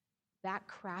themselves, that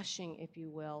crashing, if you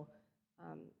will,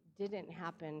 didn't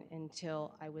happen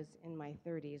until I was in my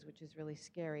 30s, which is really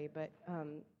scary. But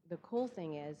the cool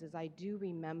thing is I do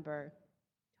remember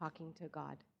talking to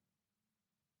God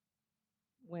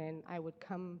when I would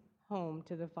come home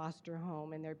to the foster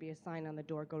home, and there'd be a sign on the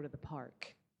door, "Go to the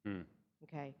park."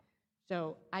 Okay,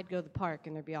 so I'd go to the park,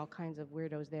 and there'd be all kinds of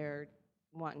weirdos there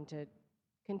wanting to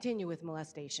continue with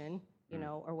molestation, you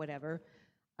know, or whatever.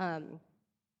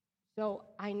 So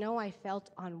I know I felt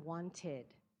unwanted.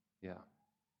 Yeah.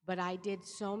 But I did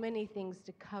so many things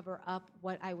to cover up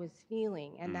what I was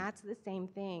feeling, and that's the same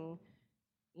thing,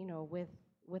 you know,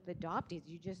 with adoptees.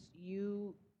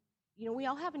 You know, we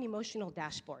all have an emotional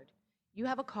dashboard. You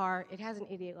have a car, it has an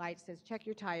idiot light, says check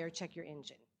your tire, check your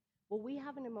engine. Well, we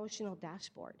have an emotional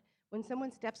dashboard. When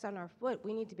someone steps on our foot,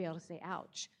 we need to be able to say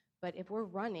ouch. But if we're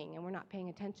running and we're not paying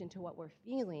attention to what we're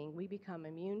feeling, we become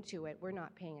immune to it. We're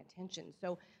not paying attention.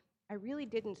 So I really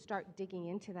didn't start digging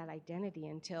into that identity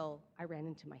until I ran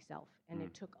into myself, and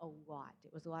it took a lot.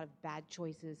 It was a lot of bad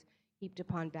choices, heaped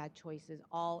upon bad choices,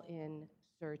 all in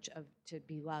search of to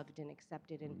be loved and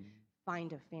accepted and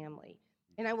find a family.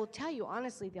 And I will tell you,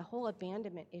 honestly, the whole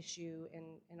abandonment issue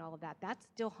and all of that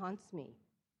still haunts me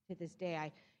to this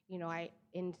day.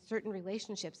 In certain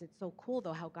relationships, it's so cool,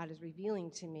 though, how God is revealing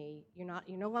to me, you're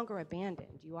no longer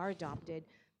abandoned, you are adopted.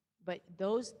 But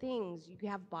those things, you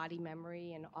have body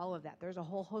memory and all of that. There's a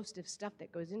whole host of stuff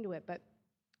that goes into it, but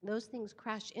those things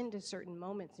crash into certain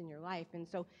moments in your life. And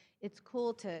so it's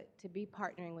cool to be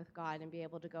partnering with God and be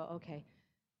able to go, okay,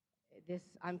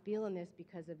 I'm feeling this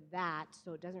because of that,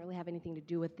 so it doesn't really have anything to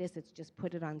do with this. It's just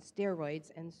put it on steroids,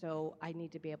 and so I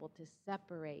need to be able to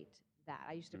separate that.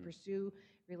 I used to pursue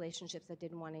relationships that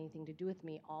didn't want anything to do with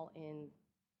me, all in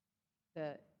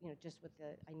the, just with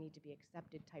the I need to be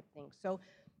accepted type thing. So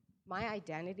my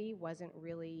identity wasn't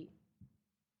really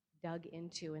dug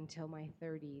into until my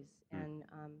 30s, and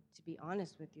to be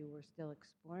honest with you, we're still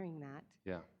exploring that.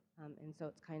 Yeah. And so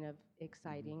it's kind of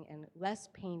exciting and less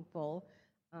painful,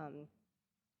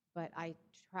 but I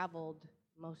traveled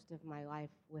most of my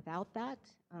life without that,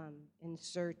 in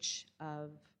search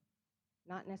of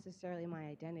not necessarily my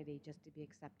identity, just to be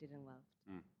accepted and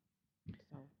loved.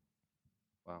 So.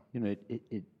 Wow. You know,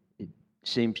 it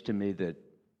seems to me that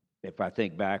if I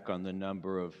think back on the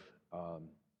number of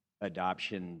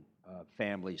adoption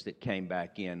families that came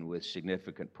back in with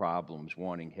significant problems,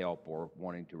 wanting help or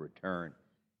wanting to return,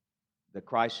 the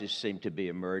crisis seemed to be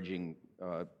emerging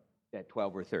at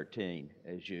 12 or 13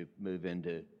 as you move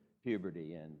into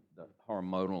puberty and the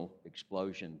hormonal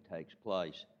explosion takes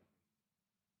place.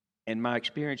 And my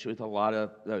experience with a lot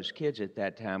of those kids at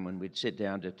that time when we'd sit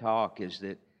down to talk is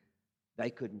that they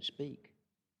couldn't speak.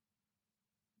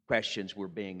 questions were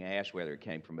being asked, whether it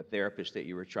came from a therapist that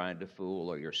you were trying to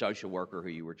fool or your social worker who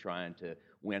you were trying to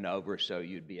win over so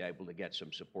you'd be able to get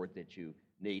some support that you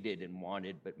needed and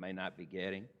wanted but may not be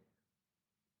getting.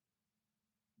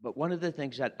 But one of the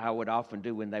things that I would often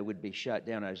do when they would be shut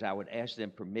down is I would ask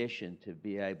them permission to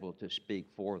be able to speak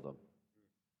for them.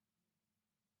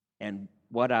 And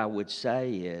what I would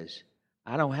say is,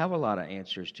 I don't have a lot of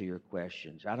answers to your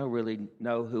questions. I don't really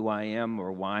know who I am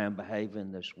or why I'm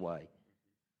behaving this way.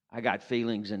 I got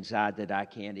feelings inside that I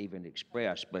can't even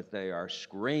express, but they are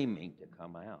screaming to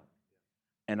come out.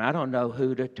 And I don't know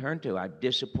who to turn to. I'm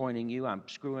disappointing you. I'm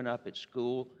screwing up at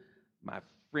school. My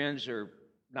friends are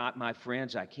not my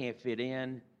friends. I can't fit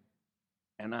in.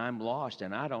 And I'm lost,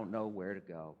 and I don't know where to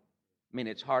go. I mean,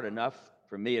 it's hard enough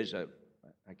for me as a,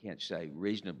 I can't say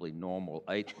reasonably normal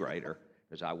 8th grader,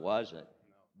 because I wasn't,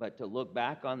 but to look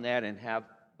back on that and have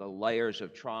the layers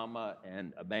of trauma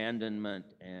and abandonment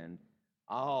and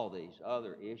all these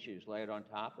other issues laid on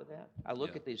top of that. I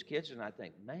look at these kids and I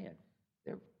think, man,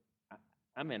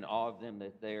 I'm in awe of them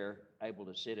that they're able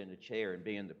to sit in a chair and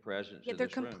be in the presence of this room. They're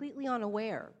completely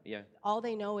unaware. Yeah. All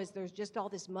they know is there's just all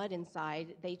this mud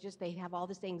inside. They have all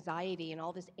this anxiety and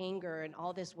all this anger and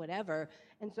all this whatever.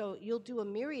 And so you'll do a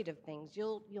myriad of things.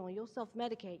 You'll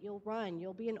self-medicate, you'll run,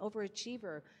 you'll be an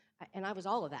overachiever. And I was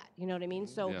all of that, you know what I mean?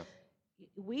 So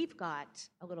we've got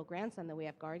a little grandson that we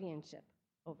have guardianship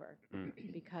over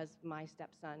because my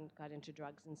stepson got into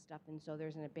drugs and stuff, and so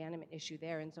there's an abandonment issue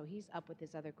there, and so he's up with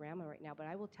his other grandma right now. But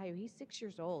I will tell you, he's 6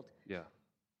 years old. Yeah.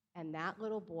 And that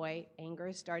little boy, anger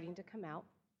is starting to come out.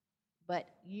 But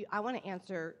I want to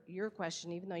answer your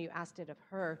question, even though you asked it of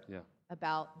her,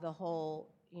 about the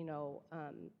whole, the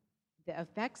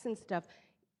effects and stuff.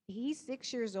 He's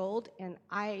 6 years old, and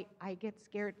I get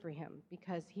scared for him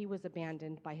because he was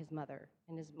abandoned by his mother,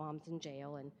 and his mom's in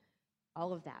jail, and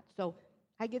all of that. So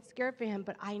I get scared for him,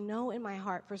 but I know in my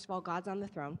heart, first of all, God's on the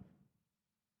throne.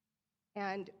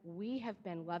 And we have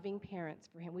been loving parents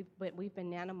for him. We've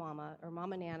been Nana Mama, or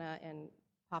Mama Nana, and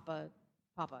Papa,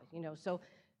 So,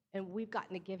 and we've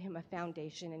gotten to give him a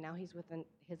foundation, and now he's with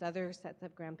his other sets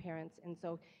of grandparents. And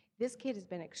so this kid has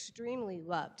been extremely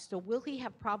loved. So will he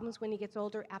have problems when he gets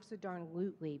older?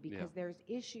 Absolutely, because there's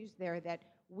issues there that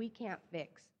we can't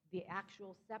fix. The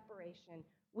actual separation,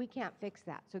 we can't fix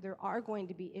that. So there are going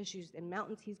to be issues and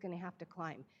mountains he's going to have to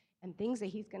climb and things that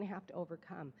he's going to have to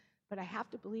overcome. But I have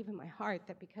to believe in my heart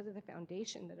that because of the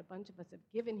foundation that a bunch of us have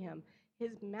given him,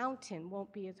 his mountain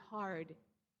won't be as hard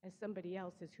as somebody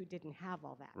else's who didn't have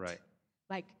all that. Right.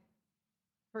 Like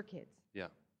her kids. Yeah.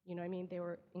 You know what I mean? They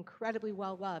were incredibly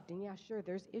well loved. And yeah, sure,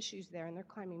 there's issues there and they're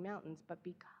climbing mountains. But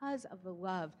because of the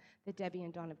love that Debbie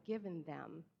and Dawn have given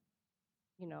them,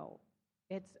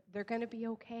 they're going to be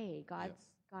okay. God's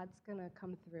going to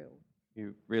come through.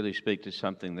 You really speak to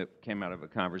something that came out of a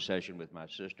conversation with my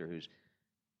sister, whose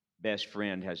best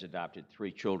friend has adopted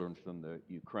 3 children from the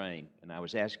Ukraine. And I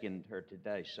was asking her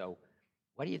today, so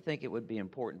what do you think it would be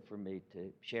important for me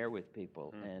to share with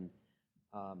people? And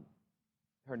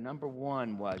her number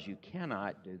one was, you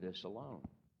cannot do this alone.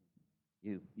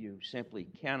 You simply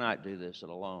cannot do this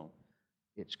alone.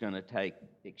 It's going to take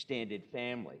extended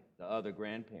family, the other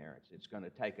grandparents. It's going to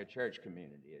take a church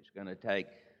community. It's going to take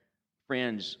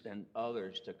friends and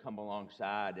others to come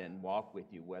alongside and walk with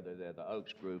you, whether they're the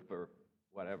Oaks group or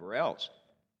whatever else.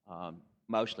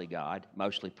 Mostly God,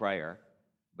 mostly prayer,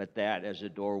 but that as a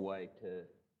doorway to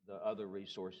the other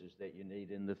resources that you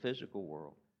need in the physical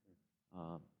world.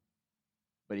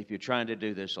 But if you're trying to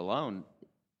do this alone,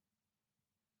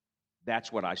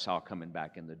 that's what I saw coming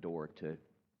back in the door to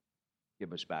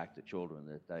give us back the children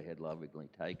that they had lovingly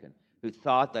taken, who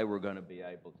thought they were going to be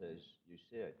able to, as you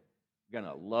said, going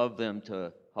to love them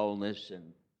to wholeness.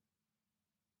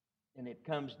 And it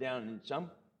comes down in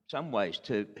some ways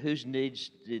to whose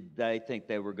needs did they think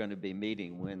they were going to be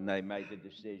meeting when they made the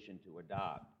decision to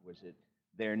adopt? Was it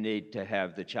their need to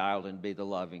have the child and be the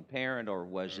loving parent, or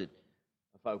was it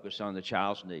a focus on the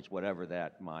child's needs, whatever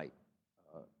that might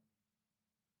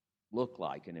look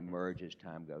like and emerge as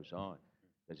time goes on?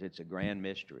 Because it's a grand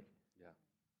mystery. Yeah.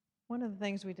 One of the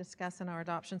things we discuss in our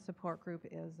adoption support group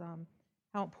is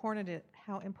how important it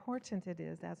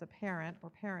is as a parent or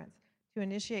parents to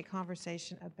initiate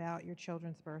conversation about your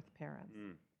children's birth parents,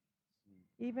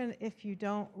 even if you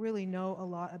don't really know a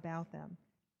lot about them.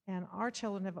 And our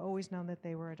children have always known that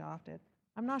they were adopted.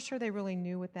 I'm not sure they really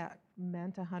knew what that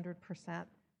meant 100%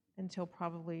 until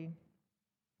probably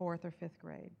 4th or 5th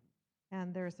grade.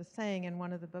 And there's a saying in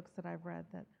one of the books that I've read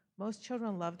that most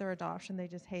children love their adoption, they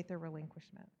just hate their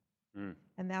relinquishment.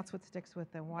 And that's what sticks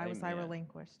with them. Why was I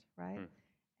relinquished, right?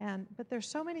 But there's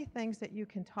so many things that you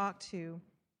can talk to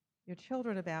your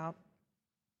children about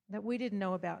that we didn't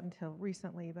know about until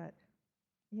recently, but,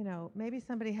 you know, maybe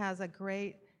somebody has a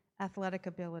great athletic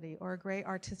ability or a great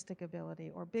artistic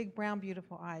ability or big, brown,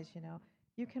 beautiful eyes, you know.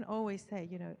 You can always say,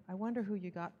 you know, I wonder who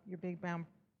you got your big, brown,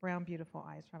 beautiful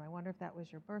eyes from. I wonder if that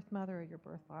was your birth mother or your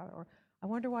birth father, or I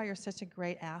wonder why you're such a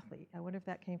great athlete. I wonder if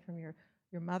that came from your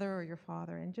mother or your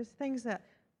father, and just things that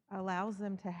allows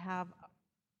them to have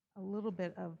a little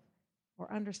bit of,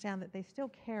 or understand that they still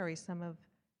carry some of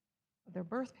their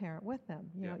birth parent with them,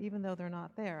 you know, even though they're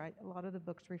not there. A lot of the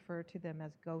books refer to them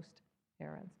as ghost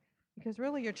parents, because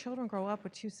really your children grow up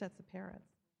with two sets of parents.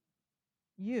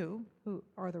 You, who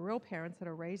are the real parents that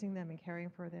are raising them and caring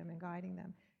for them and guiding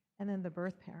them, and then the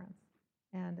birth parents.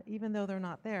 And even though they're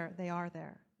not there, they are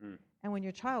there. Mm. And when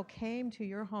your child came to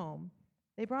your home,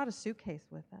 they brought a suitcase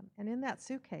with them. And in that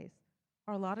suitcase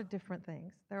are a lot of different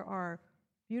things. There are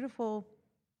beautiful,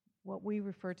 what we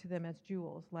refer to them as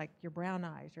jewels, like your brown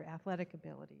eyes, your athletic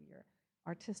ability, your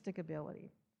artistic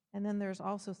ability. And then there's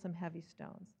also some heavy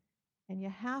stones. And you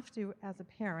have to, as a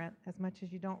parent, as much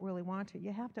as you don't really want to,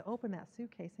 you have to open that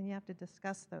suitcase and you have to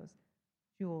discuss those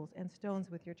jewels and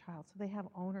stones with your child so they have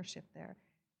ownership there.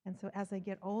 And so as they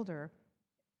get older,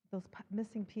 those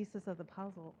missing pieces of the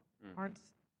puzzle aren't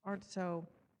so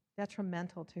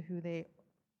detrimental to who they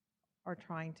are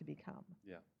trying to become.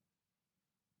 Yeah.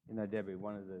 You know, Debbie,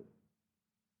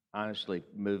 honestly,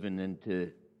 moving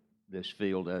into this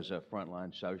field as a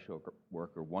frontline social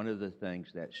worker, one of the things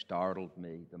that startled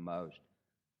me the most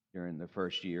during the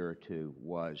first year or two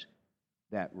was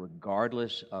that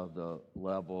regardless of the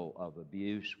level of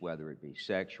abuse, whether it be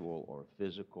sexual or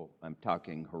physical, I'm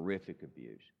talking horrific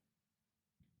abuse,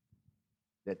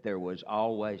 that there was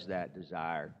always that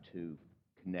desire to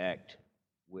connect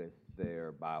with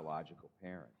their biological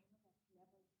parents.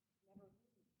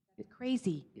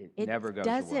 Crazy. It never goes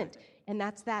away. And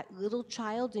that's that little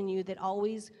child in you that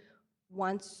always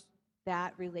wants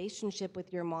that relationship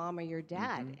with your mom or your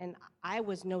dad. Mm-hmm. And I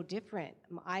was no different.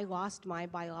 I lost my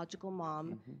biological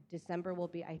mom. Mm-hmm. December will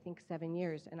be, I think, 7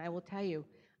 years. And I will tell you,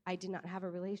 I did not have a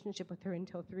relationship with her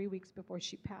until 3 weeks before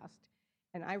she passed.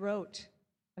 And I wrote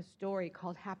a story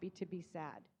called Happy to be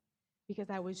Sad, because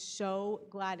I was so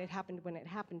glad it happened when it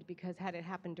happened, because had it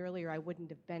happened earlier, I wouldn't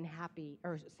have been happy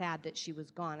or sad that she was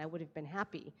gone. I would have been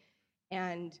happy.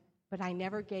 But I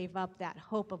never gave up that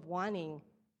hope of wanting,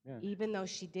 even though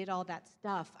she did all that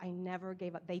stuff, I never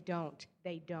gave up. They don't.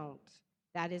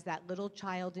 That is that little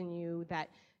child in you that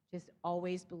just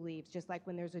always believes, just like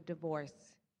when there's a divorce,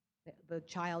 the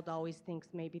child always thinks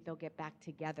maybe they'll get back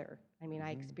together. I mean,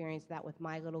 I experienced that with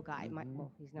my little guy.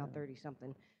 Well, he's now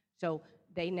 30-something. So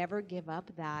they never give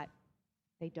up that.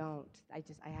 They don't.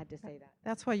 I had to say that.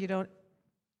 That's why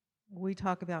we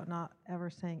talk about not ever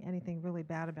saying anything really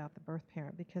bad about the birth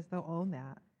parent, because they'll own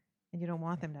that, and you don't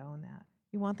want them to own that.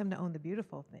 You want them to own the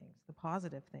beautiful things, the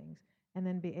positive things, and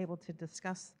then be able to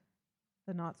discuss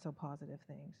the not so positive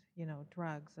things, you know,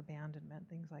 drugs, abandonment,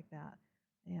 things like that.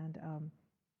 And,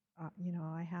 you know,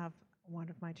 I have one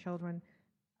of my children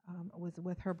was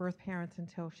with her birth parents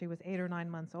until she was 8 or 9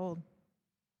 months old.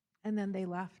 And then they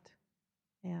left,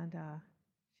 and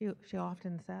she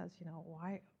often says, you know,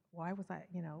 why was I,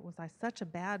 you know, was I such a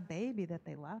bad baby that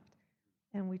they left?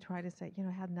 And we try to say, you know,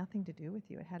 it had nothing to do with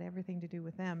you. It had everything to do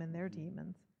with them and their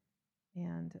demons.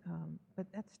 And but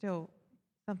that's still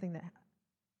something that,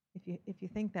 if you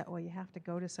think that way, you have to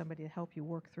go to somebody to help you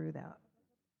work through that.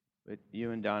 But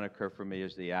you and Donna occur for me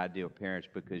as the ideal parents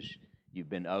because you've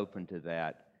been open to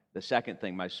that. The second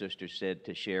thing my sister said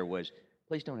to share was,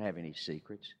 please don't have any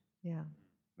secrets. Yeah.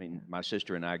 I mean, my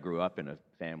sister and I grew up in a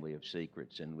family of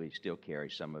secrets, and we still carry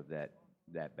some of that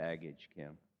baggage,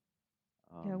 Kim.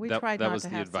 Yeah, we tried not to have secrets. That was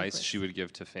the advice she would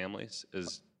give to families.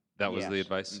 Was the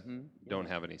advice? Mm-hmm. Don't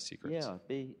have any secrets.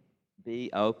 Yeah, be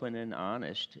open and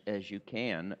honest as you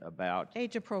can about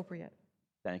age appropriate.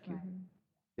 Thank you. Mm-hmm.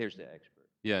 There's the expert.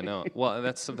 Yeah, no. Well,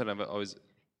 that's something I've always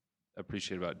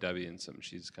appreciated about Debbie, and something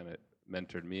she's kind of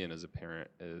mentored me in as a parent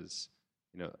is,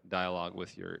 you know, dialogue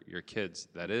with your kids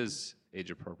that is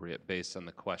age appropriate based on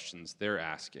the questions they're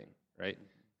asking, right?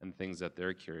 And things that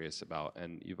they're curious about.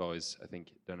 And you've always, I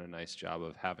think, done a nice job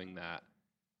of having that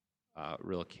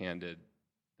real candid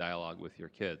dialogue with your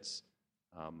kids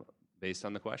based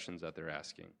on the questions that they're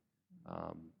asking,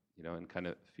 you know, and kind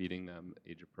of feeding them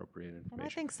age-appropriate information. And I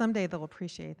think someday they'll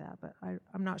appreciate that, but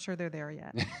I'm not sure they're there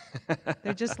yet.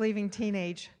 They're just leaving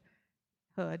teenagehood,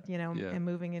 you know, and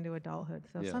moving into adulthood.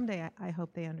 So someday I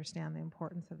hope they understand the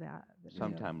importance of that.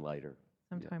 Sometime later.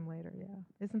 Sometime later, yeah.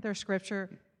 Isn't there scripture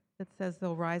that says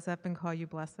they'll rise up and call you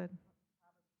blessed?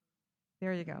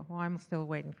 There you go. Well, I'm still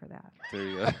waiting for that. There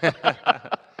you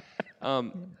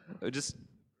go. Just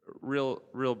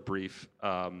real brief.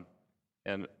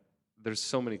 And there's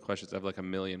so many questions. I have like a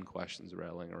million questions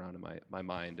rattling around in my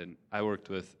mind. And I worked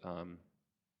with,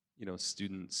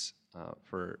 students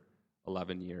for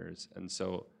 11 years. And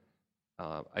so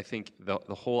I think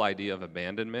the whole idea of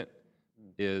abandonment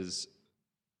is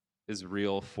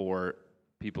real for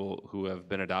people who have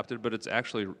been adopted, but it's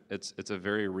actually, it's a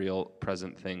very real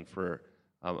present thing for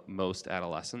most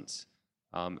adolescents,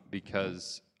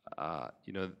 because,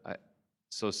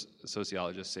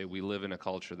 sociologists say we live in a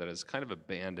culture that has kind of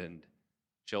abandoned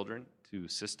children to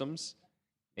systems,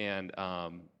 and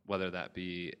whether that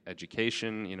be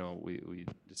education, we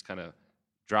just kind of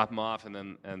drop them off and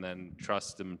then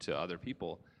trust them to other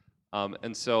people,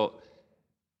 and so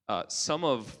some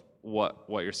of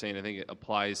what you're saying, I think it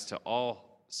applies to all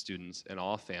students and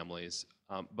all families,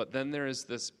 but then there is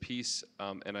this piece,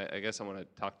 and I guess I want to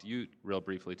talk to you real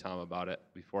briefly, Tom, about it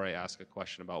before I ask a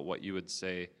question about what you would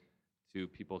say to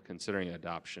people considering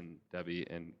adoption, Debbie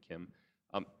and Kim.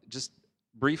 Just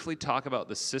briefly talk about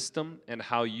the system and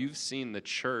how you've seen the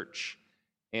church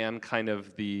and kind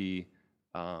of the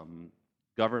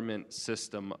government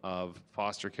system of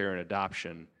foster care and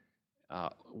adoption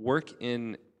work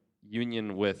in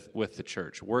union with the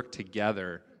church, work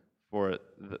together for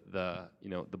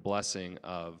the blessing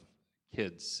of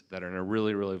kids that are in a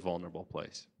really, really vulnerable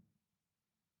place.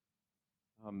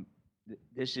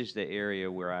 This is the area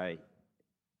where I,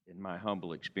 in my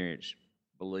humble experience,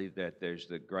 believe that there's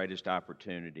the greatest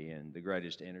opportunity and the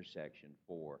greatest intersection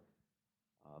for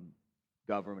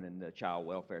government and the child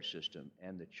welfare system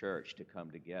and the church to come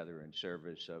together in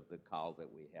service of the call that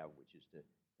we have, which is to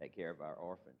take care of our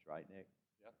orphans, right, Nick?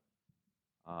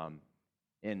 Yep.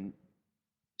 In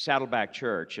Saddleback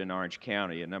Church in Orange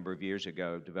County a number of years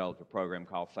ago developed a program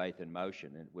called Faith in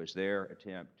Motion, and it was their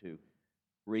attempt to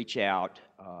reach out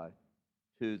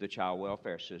to the child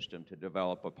welfare system to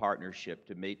develop a partnership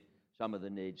to meet some of the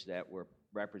needs that were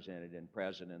represented and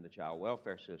present in the child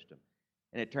welfare system.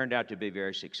 And it turned out to be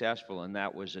very successful, and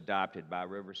that was adopted by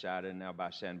Riverside and now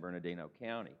by San Bernardino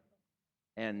County.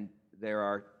 And there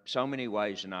are so many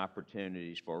ways and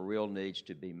opportunities for real needs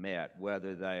to be met,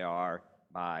 whether they are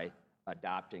by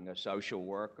adopting a social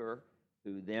worker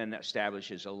who then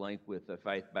establishes a link with a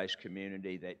faith-based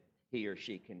community that he or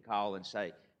she can call and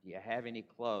say, do you have any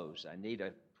clothes? I need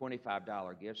a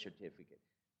 $25 gift certificate.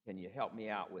 Can you help me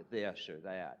out with this or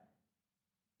that?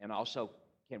 And also,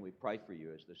 can we pray for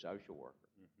you as the social worker?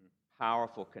 Mm-hmm.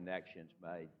 Powerful connections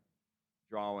made,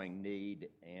 drawing need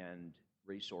and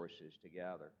resources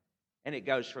together. And it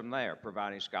goes from there,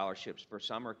 providing scholarships for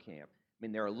summer camp. I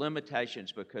mean, there are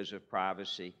limitations because of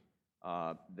privacy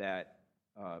that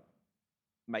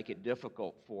make it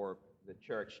difficult for the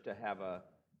church to have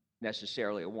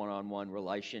necessarily a one-on-one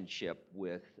relationship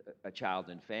with a child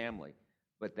and family.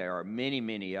 But there are many,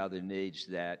 many other needs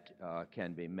that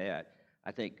can be met.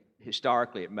 I think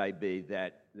historically it may be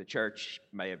that the church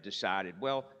may have decided,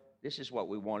 well, this is what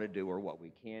we want to do or what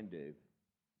we can do.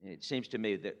 And it seems to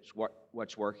me that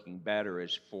what's working better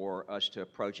is for us to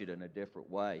approach it in a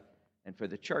different way and for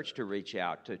the church to reach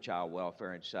out to child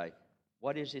welfare and say,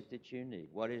 what is it that you need?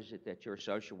 What is it that your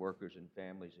social workers and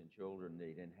families and children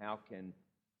need? And how can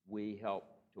we help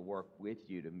to work with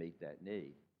you to meet that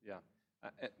need? Yeah.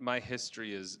 My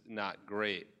history is not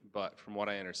great, but from what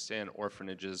I understand,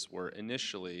 orphanages were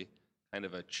initially kind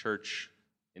of a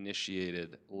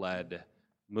church-initiated, led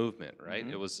movement, right?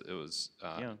 Mm-hmm. It was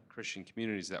Christian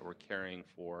communities that were caring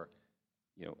for,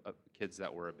 kids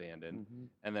that were abandoned, mm-hmm.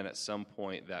 and then at some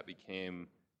point that became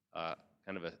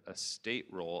kind of a state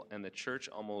role, and the church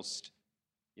almost,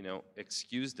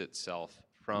 excused itself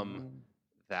from mm-hmm.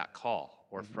 that call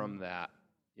or mm-hmm. from that,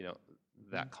 that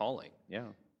mm-hmm. calling. Yeah.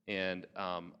 And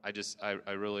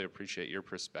I really appreciate your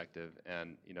perspective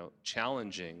and,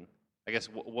 challenging, I guess,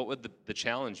 what would the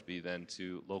challenge be then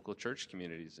to local church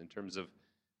communities in terms of,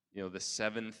 the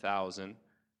 7,000?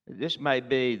 This may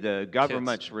be the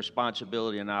government's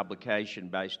responsibility and obligation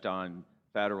based on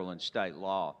federal and state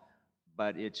law,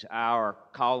 but it's our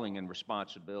calling and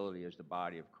responsibility as the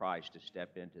body of Christ to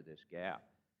step into this gap.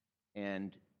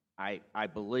 And I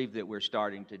believe that we're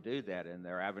starting to do that, and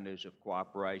there are avenues of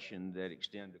cooperation that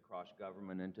extend across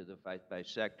government into the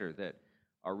faith-based sector that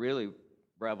are really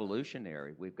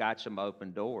revolutionary. We've got some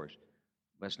open doors.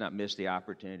 Let's not miss the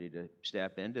opportunity to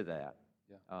step into that.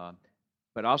 Yeah.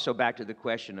 But also back to the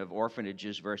question of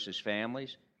orphanages versus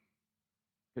families,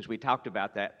 because we talked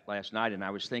about that last night, and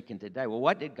I was thinking today, well,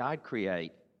 what did God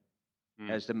create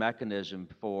as the mechanism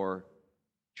for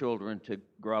children to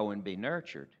grow and be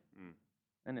nurtured?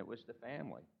 And it was the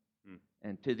family.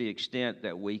 And to the extent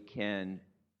that we can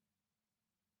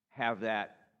have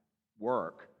that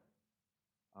work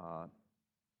uh,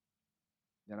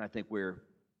 then I think we're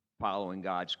following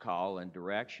God's call and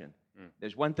direction.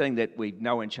 There's one thing that we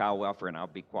know in child welfare, and I'll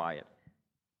be quiet.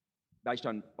 Based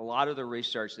on a lot of the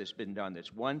research that's been done,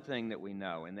 there's one thing that we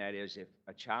know, and that is if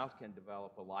a child can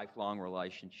develop a lifelong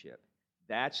relationship,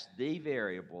 that's the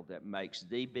variable that makes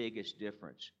the biggest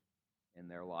difference in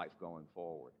their life going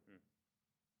forward.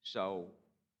 So,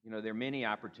 there are many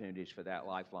opportunities for that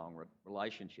lifelong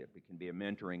relationship. It can be a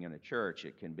mentoring in a church.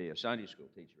 It can be a Sunday school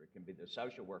teacher. It can be the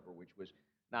social worker, which was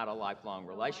not a lifelong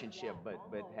relationship, but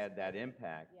had that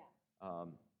impact.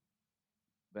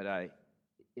 But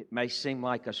it may seem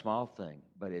like a small thing,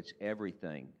 but it's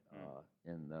everything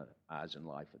in the eyes and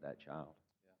life of that child.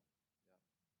 Yeah.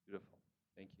 Beautiful.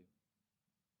 Thank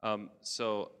you.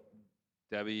 So,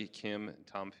 Debbie, Kim,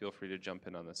 Tom, feel free to jump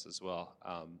in on this as well.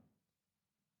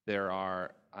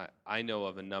 I know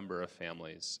of a number of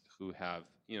families who have,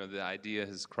 the idea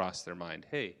has crossed their mind,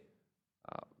 hey,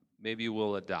 maybe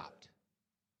we'll adopt.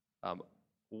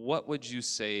 What would you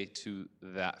say to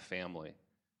that family?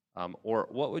 Or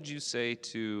what would you say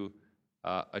to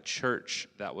a church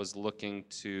that was looking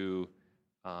to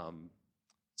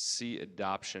see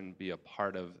adoption be a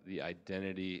part of the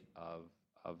identity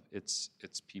of its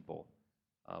people?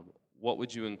 What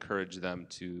would you encourage them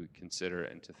to consider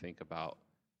and to think about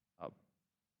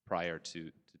prior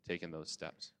to taking those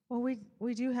steps? Well,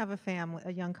 we do have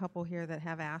a young couple here that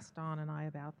have asked Don and I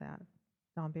about that.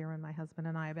 Don Bierman, my husband,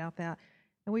 and I about that.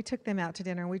 And we took them out to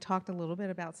dinner, and we talked a little bit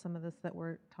about some of this that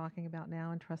we're talking about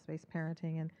now in trust-based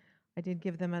parenting. And I did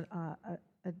give them a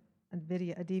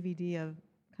DVD of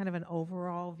kind of an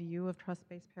overall view of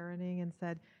trust-based parenting and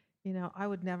said, I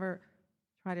would never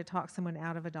try to talk someone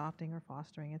out of adopting or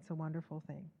fostering. It's a wonderful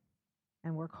thing.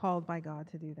 And we're called by God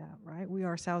to do that, right? We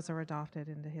ourselves are adopted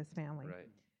into his family. Right.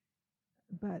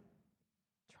 But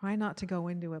try not to go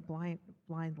into it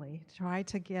blindly. Try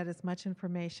to get as much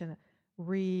information,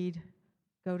 read,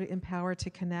 go to Empower to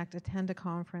Connect, attend a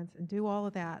conference, and do all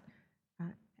of that,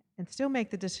 and still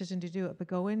make the decision to do it, but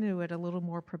go into it a little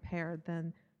more prepared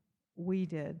than we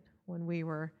did when we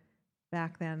were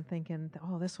back then thinking,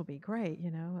 oh, this will be great,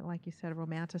 like you said,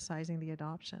 romanticizing the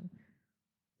adoption.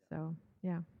 So,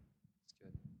 yeah. That's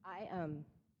good.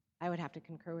 I would have to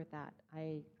concur with that.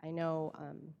 I know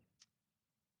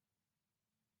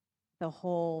the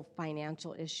whole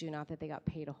financial issue, not that they got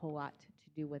paid a whole lot to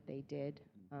do what they did,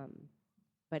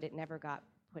 but it never got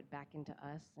put back into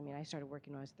us. I mean, I started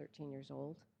working when I was 13 years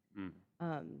old.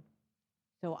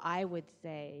 So I would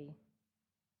say,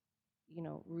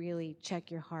 really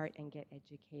check your heart and get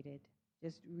educated.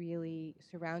 Just really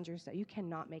surround yourself. You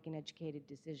cannot make an educated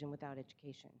decision without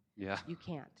education. Yeah. You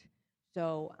can't.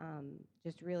 So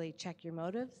just really check your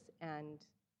motives and,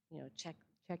 check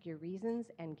your reasons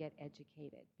and get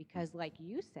educated. Because like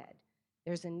you said,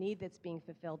 there's a need that's being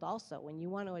fulfilled also. When you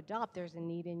want to adopt, there's a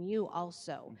need in you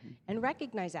also. And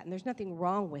recognize that, and there's nothing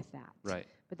wrong with that. Right.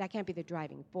 But that can't be the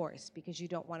driving force, because you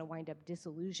don't want to wind up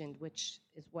disillusioned, which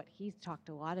is what he's talked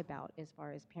a lot about as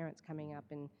far as parents coming up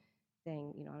and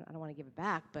saying, I don't want to give it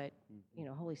back, but,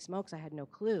 holy smokes, I had no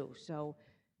clue. So,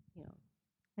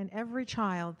 And every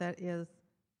child that is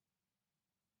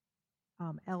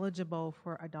eligible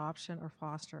for adoption or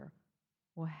foster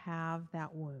will have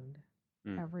that wound.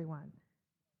 Everyone.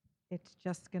 It's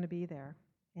just going to be there.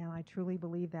 And I truly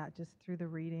believe that just through the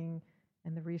reading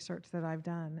and the research that I've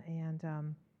done.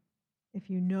 And if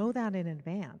you know that in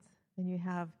advance, then you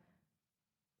have,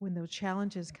 when those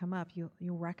challenges come up,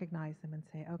 you'll recognize them and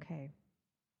say, okay,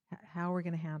 how are we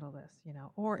going to handle this?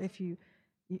 Or if you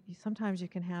sometimes you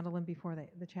can handle them before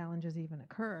the challenges even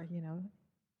occur.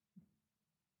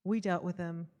 We dealt with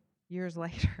them years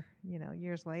later.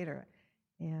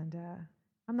 And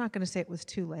I'm not going to say it was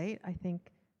too late. I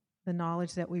think the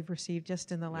knowledge that we've received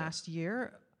just in the last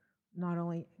year, not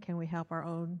only can we help our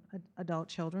own adult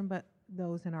children, but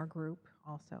those in our group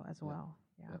also as well.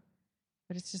 Yeah.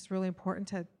 But it's just really important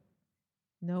to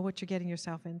know what you're getting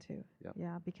yourself into.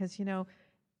 Yeah, because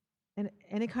in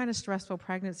any kind of stressful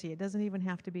pregnancy, it doesn't even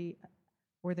have to be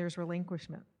where there's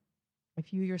relinquishment.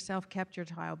 If you yourself kept your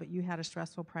child, but you had a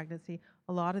stressful pregnancy,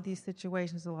 a lot of these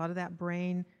situations, a lot of that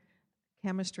brain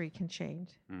chemistry can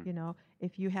change.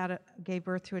 If you gave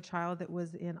birth to a child that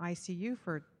was in ICU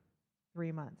for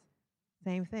 3 months,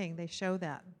 same thing. They show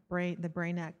that the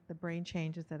brain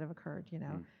changes that have occurred.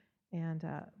 And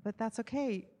but that's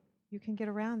okay. You can get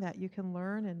around that. You can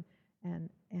learn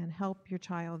and help your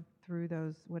child through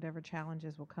those whatever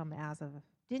challenges will come as of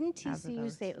Didn't as of TCU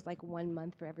those. say it was like 1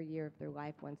 month for every year of their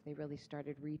life once they really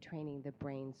started retraining the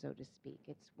brain, so to speak?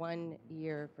 It's 1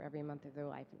 year for every month of their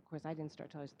life. And of course, I didn't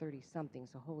start till I was 30-something,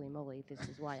 so holy moly, this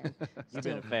is why I'm You've still...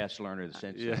 been a fast learner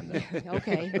since Yeah. then. though.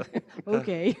 Okay,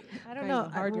 okay. I don't Kind know. of a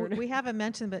hard one. We haven't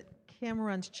mentioned, but Kim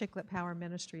runs Chicklet Power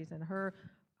Ministries, and her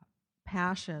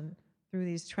passion through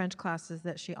these trench classes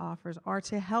that she offers are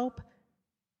to help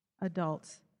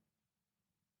adults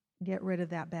get rid of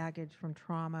that baggage from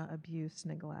trauma, abuse,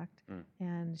 neglect.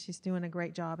 And she's doing a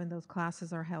great job, and those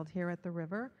classes are held here at the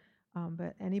River.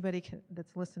 But anybody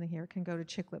that's listening here can go to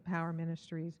Chicklet Power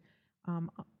Ministries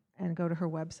and go to her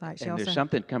website. She And also there's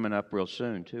something coming up real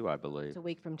soon, too, I believe. It's a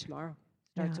week from tomorrow.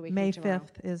 Starts a week May from tomorrow.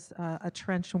 5th is a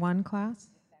Trench 1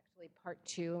 class. It's actually part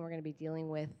 2, and we're going to be dealing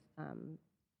with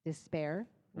despair,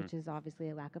 which is obviously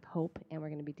a lack of hope, and we're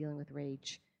going to be dealing with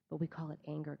rage. But we call it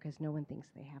anger because no one thinks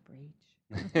they have rage.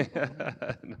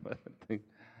 No, I think,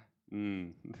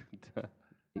 Like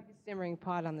a simmering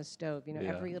pot on the stove. You know,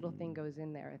 Yeah. every little thing goes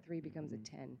in there. A 3 becomes a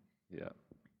 10. yeah.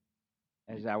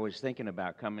 As I was thinking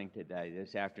about coming today,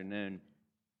 this afternoon,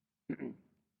 it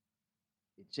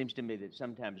seems to me that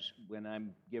sometimes when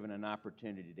I'm given an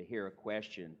opportunity to hear a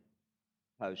question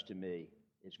posed to me,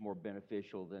 it's more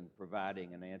beneficial than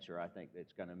providing an answer I think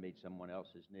that's going to meet someone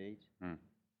else's needs. And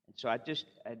so I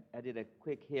did a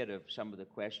quick hit of some of the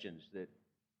questions that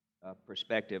a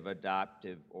prospective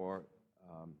adoptive or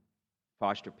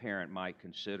foster parent might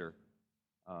consider.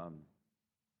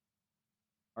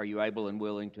 Are you able and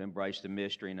willing to embrace the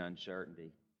mystery and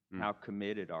uncertainty? How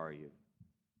committed are you?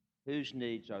 Whose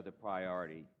needs are the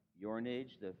priority? Your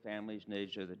needs, the family's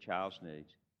needs, or the child's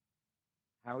needs?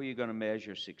 How are you going to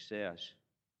measure success?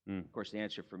 Of course, the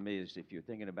answer for me is if you're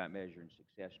thinking about measuring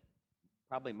success,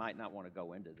 probably might not want to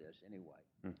go into this anyway.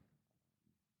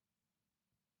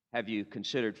 Have you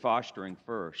considered fostering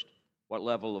first? What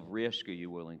level of risk are you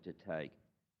willing to take?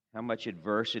 How much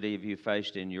adversity have you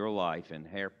faced in your life, and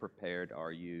how prepared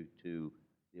are you to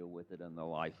deal with it in the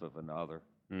life of another?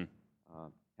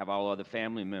 Have all other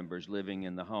family members living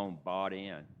in the home bought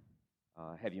in?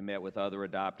 Have you met with other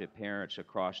adoptive parents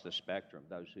across the spectrum,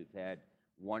 those who've had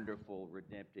wonderful,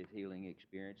 redemptive, healing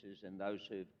experiences and those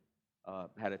who've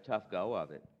had a tough go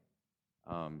of it?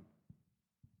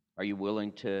 Are you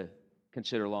willing to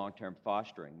consider long-term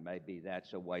fostering? Maybe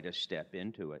that's a way to step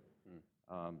into it.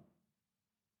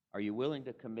 Are you willing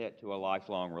to commit to a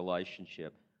lifelong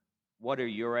relationship? What are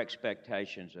your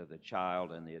expectations of the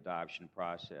child and the adoption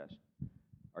process?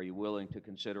 Are you willing to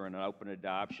consider an open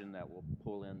adoption that will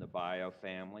pull in the bio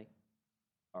family?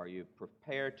 Are you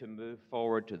prepared to move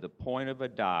forward to the point of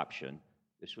adoption?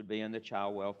 This would be in the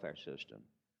child welfare system.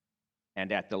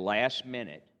 And at the last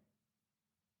minute,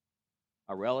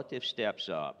 a relative steps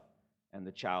up and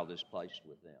the child is placed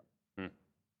with them.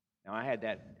 Now, I had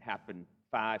that happen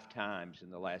 5 times in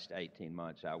the last 18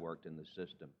 months I worked in the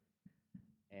system.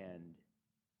 And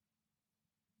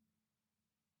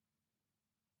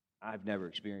I've never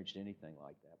experienced anything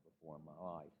like that before in my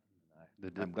life.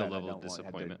 The level of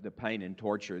disappointment. The pain and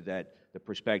torture that the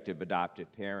prospective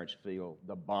adoptive parents feel,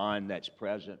 the bond that's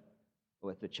present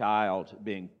with the child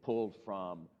being pulled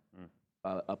from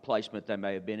a placement they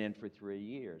may have been in for 3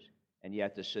 years. And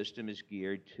yet the system is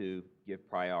geared to give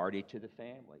priority to the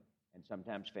family. And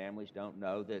sometimes families don't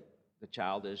know that the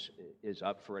child is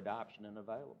up for adoption and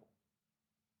available.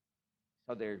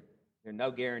 So there are no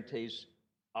guarantees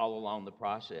all along the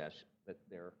process, but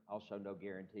there are also no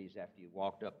guarantees after you've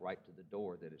walked up right to the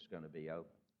door that it's going to be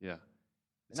open. Yeah.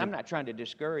 And I'm not trying to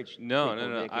discourage No, people,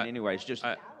 Nick, in any way. It's just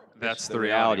that's the the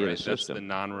reality reality, of right? the That's system. the You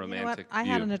know what? non-romantic I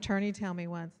had view. an attorney tell me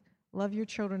once, love your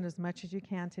children as much as you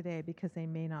can today because they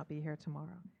may not be here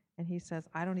tomorrow. And he says,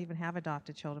 I don't even have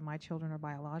adopted children. My children are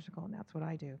biological, and that's what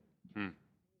I do.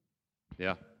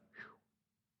 Yeah.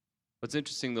 What's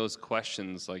interesting, those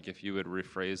questions, like if you would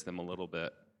rephrase them a little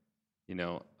bit, you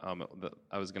know,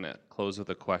 I was going to close with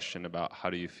a question about how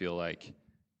do you feel like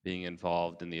being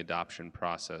involved in the adoption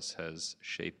process has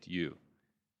shaped you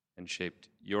and shaped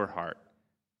your heart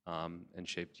and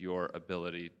shaped your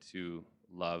ability to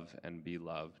love and be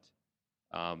loved.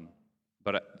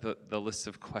 But the list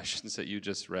of questions that you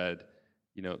just read,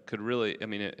 you know, could really, I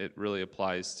mean, it really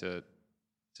applies to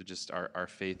just our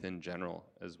faith in general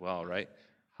as well, right?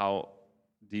 How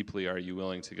deeply are you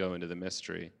willing to go into the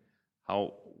mystery?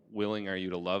 How willing are you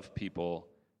to love people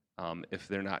if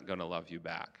they're not going to love you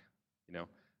back? You know,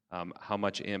 how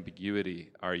much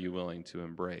ambiguity are you willing to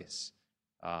embrace?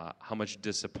 How much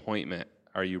disappointment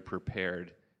are you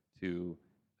prepared to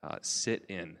sit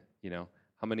in? You know,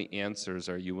 how many answers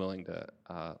are you willing to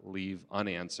leave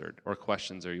unanswered, or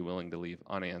questions are you willing to leave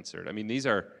unanswered? I mean, these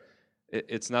are,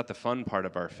 it's not the fun part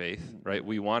of our faith, right?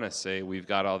 We want to say we've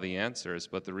got all the answers,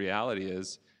 but the reality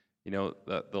is,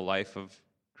 the life of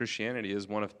Christianity is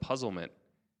one of puzzlement.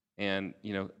 And,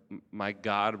 my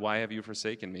God, why have you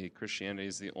forsaken me? Christianity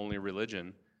is the only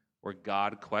religion where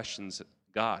God questions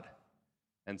God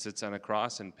and sits on a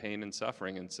cross in pain and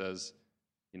suffering and says,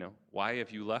 why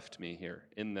have you left me here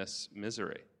in this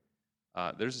misery?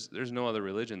 There's no other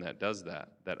religion that does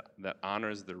that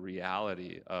honors the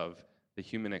reality of the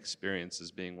human experience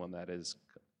as being one that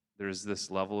there's this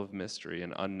level of mystery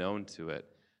and unknown to it.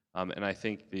 And I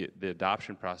think the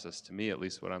adoption process, to me, at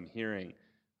least what I'm hearing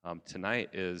tonight,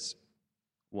 is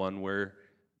one where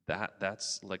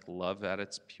that's like love at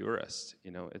its purest.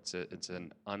 It's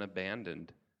an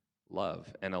unabandoned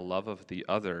love, and a love of the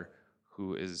other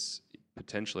who is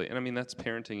potentially, and I mean that's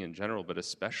parenting in general, but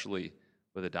especially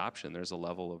with adoption, there's a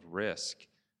level of risk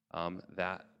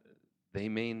that they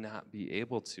may not be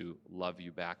able to love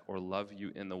you back or love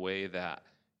you in the way that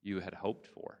you had hoped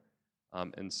for.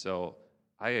 And so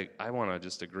I want to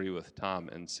just agree with Tom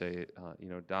and say,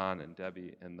 Don and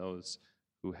Debbie and those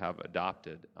who have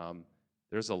adopted,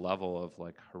 there's a level of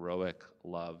like heroic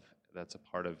love that's a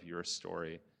part of your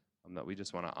story that we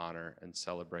just want to honor and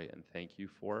celebrate and thank you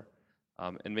for.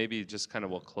 And maybe just kind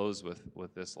of we'll close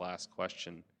with this last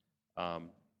question,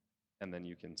 and then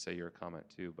you can say your comment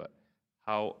too. But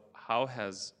how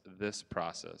has this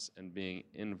process and being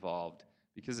involved,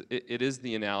 because it is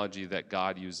the analogy that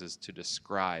God uses to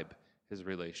describe his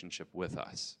relationship with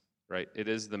us, right? It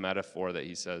is the metaphor that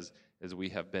he says is we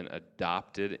have been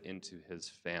adopted into his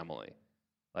family.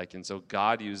 And so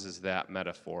God uses that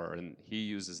metaphor and he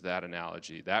uses that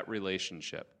analogy, that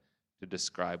relationship, to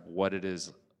describe what it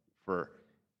is for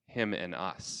him and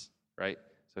us, right?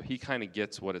 So he kind of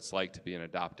gets what it's like to be an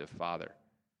adoptive father.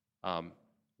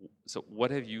 So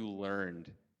what have you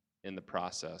learned in the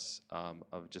process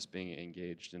of just being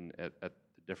engaged at the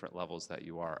different levels that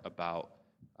you are about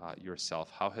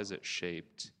yourself? How has it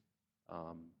shaped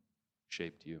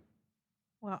you?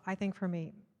 Well, I think for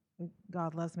me,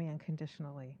 God loves me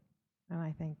unconditionally. And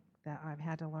I think that I've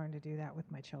had to learn to do that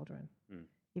with my children,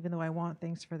 even though I want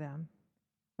things for them.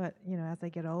 But, as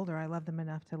they get older, I love them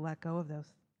enough to let go of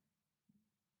those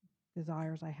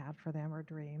desires I had for them, or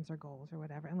dreams or goals or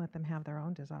whatever, and let them have their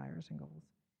own desires and goals.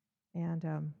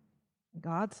 And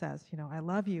God says, I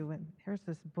love you, and here's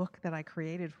this book that I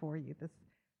created for you, this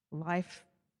life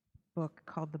book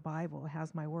called the Bible. It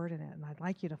has my word in it, and I'd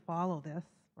like you to follow this,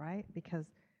 right? Because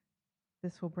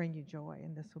this will bring you joy,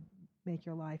 and this will make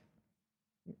your life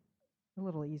a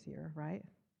little easier, right?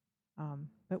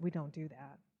 But we don't do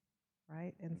that,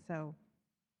 right? And so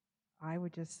I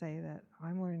would just say that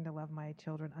I'm learning to love my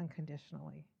children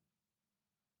unconditionally.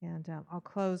 And I'll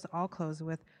close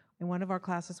with, in one of our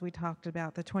classes, we talked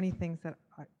about the 20 things that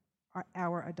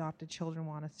our adopted children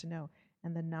want us to know.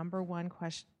 And the number one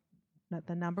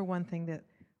thing that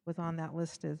was on that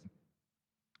list is,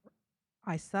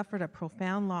 I suffered a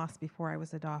profound loss before I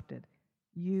was adopted.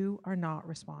 You are not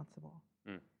responsible.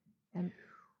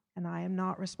 And I am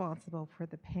not responsible for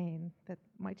the pain that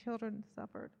my children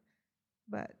suffered.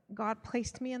 But God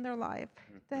placed me in their life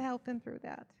to help them through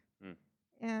that.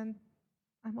 And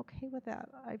I'm okay with that.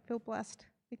 I feel blessed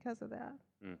because of that.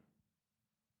 That's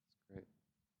great.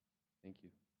 Thank you,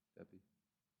 Debbie.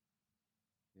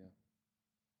 Yeah.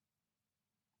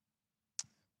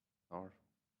 Powerful.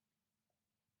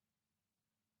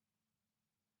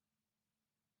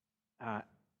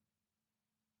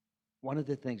 One of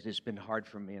the things that's been hard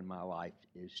for me in my life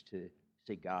is to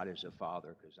see God as a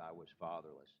father, because I was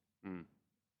fatherless. And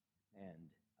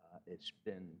it's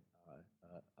been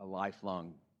a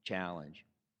lifelong challenge.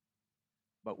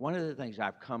 But one of the things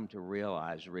I've come to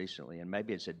realize recently, and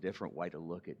maybe it's a different way to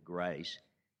look at grace,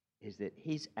 is that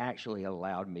he's actually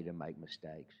allowed me to make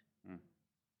mistakes.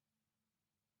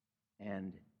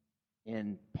 And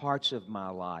in parts of my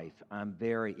life, I'm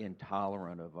very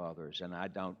intolerant of others, and I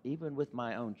don't, even with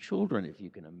my own children, if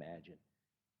you can imagine,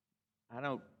 I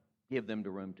don't give them the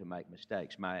room to make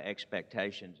mistakes. My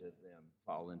expectations of them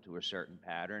fall into a certain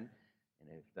pattern, and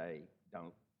if they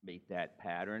don't meet that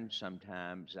pattern,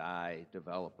 sometimes I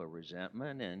develop a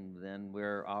resentment, and then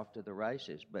we're off to the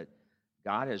races. But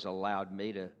God has allowed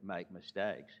me to make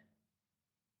mistakes.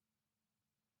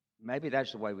 Maybe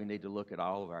that's the way we need to look at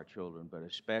all of our children, but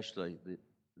especially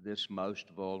this most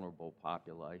vulnerable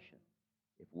population.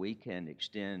 If we can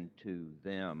extend to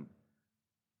them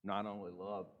not only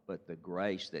love, but the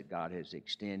grace that God has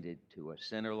extended to a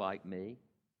sinner like me,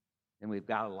 then we've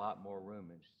got a lot more room,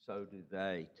 and so do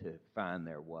they, to find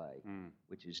their way,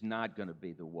 which is not going to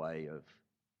be the way of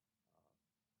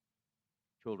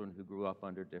children who grew up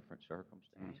under different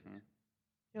circumstances.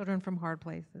 Children from hard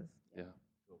places. Yeah.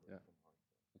 Yeah.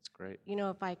 That's great. You know,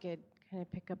 if I could kind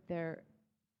of pick up there,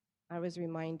 I was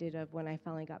reminded of when I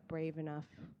finally got brave enough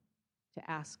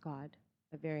to ask God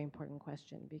a very important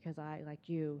question, because I, like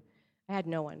you, I had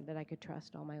no one that I could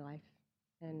trust all my life.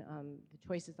 And the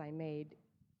choices I made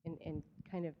and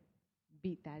kind of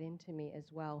beat that into me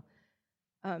as well.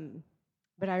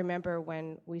 But I remember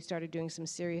when we started doing some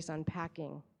serious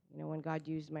unpacking, you know, when God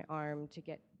used my arm to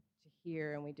get to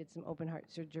here, and we did some open heart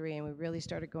surgery, and we really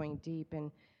started going deep.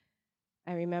 And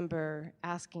I remember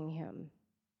asking him,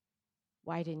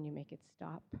 why didn't you make it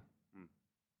stop? Mm.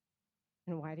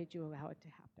 And why did you allow it to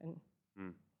happen?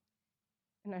 Mm.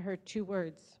 And I heard two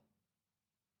words.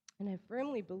 And I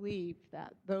firmly believe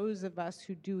that those of us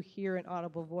who do hear an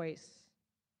audible voice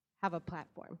have a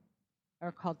platform,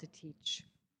 are called to teach.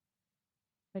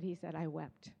 But he said, I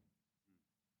wept.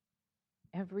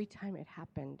 Every time it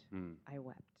happened, I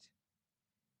wept.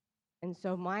 And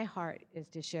so my heart is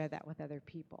to share that with other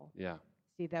people. Yeah.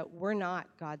 See, that we're not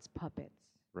God's puppets.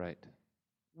 Right.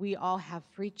 We all have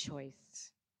free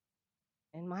choice.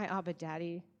 And my Abba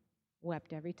Daddy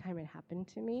wept every time it happened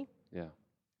to me. Yeah.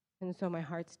 And so my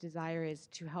heart's desire is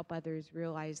to help others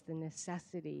realize the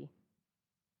necessity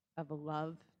of a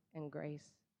love and grace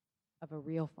of a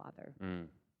real father,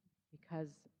 because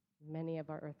many of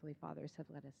our earthly fathers have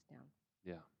let us down.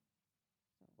 Yeah.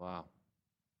 Wow.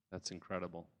 That's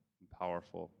incredible and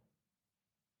powerful.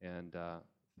 And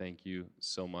thank you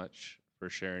so much for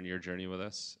sharing your journey with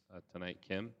us tonight,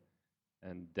 Kim.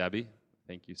 And Debbie,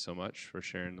 thank you so much for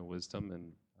sharing the wisdom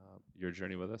and your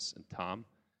journey with us. And Tom,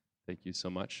 thank you so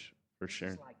much for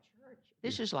sharing.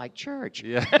 This is like church.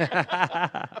 Yeah.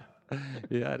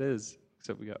 Yeah, it is.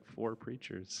 Except we got 4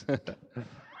 preachers.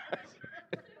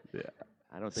 Yeah.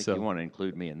 I don't think So- you want to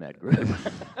include me in that group.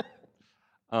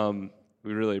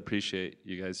 We really appreciate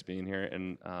you guys being here,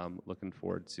 and looking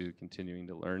forward to continuing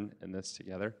to learn in this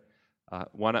together.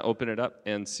 Want to open it up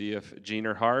and see if Gene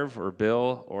or Harv or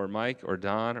Bill or Mike or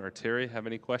Don or Terry have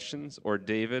any questions, or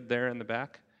David there in the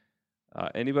back.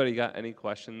 Anybody got any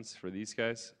questions for these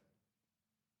guys?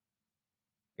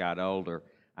 Got older,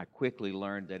 I quickly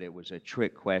learned that it was a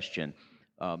trick question,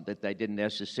 that they didn't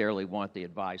necessarily want the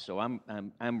advice. So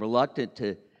I'm reluctant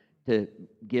to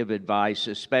give advice,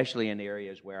 especially in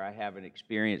areas where I haven't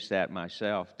experienced that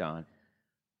myself, Don.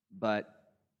 But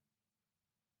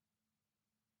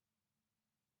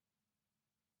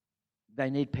they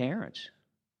need parents.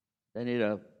 They need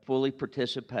a fully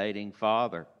participating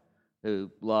father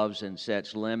who loves and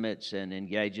sets limits and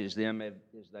engages them as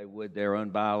they would their own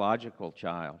biological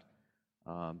child,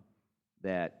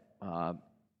 that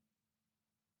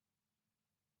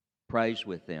prays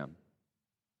with them,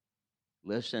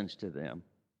 listens to them,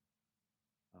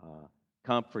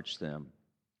 comforts them.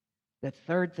 The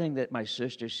third thing that my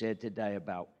sister said today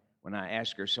about when I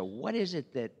asked her, so what is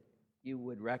it that you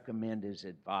would recommend as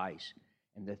advice?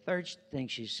 And the third thing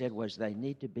she said was they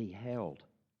need to be held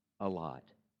a lot.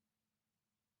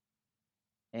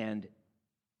 And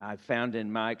I found in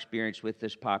my experience with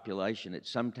this population that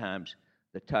sometimes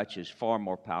the touch is far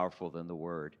more powerful than the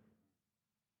word.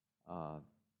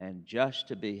 And just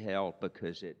to be held,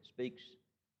 because it speaks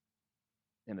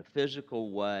in a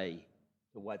physical way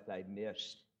to what they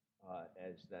missed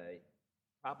as they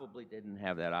probably didn't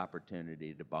have that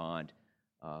opportunity to bond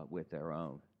with their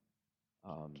own.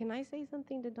 Can I say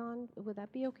something to Don? Would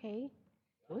that be okay?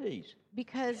 Please.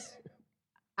 Because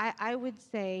I would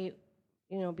say,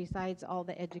 you know, besides all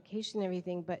the education and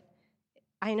everything, but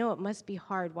I know it must be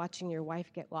hard watching your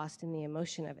wife get lost in the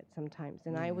emotion of it sometimes.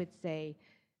 And I would say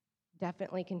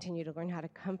definitely continue to learn how to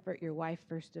comfort your wife,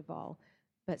 first of all.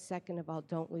 But second of all,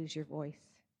 don't lose your voice.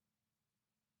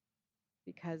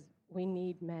 Because we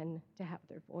need men to have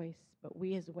their voice. But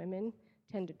we as women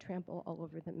tend to trample all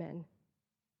over the men.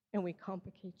 And we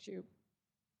complicate you.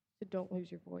 So don't lose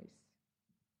your voice.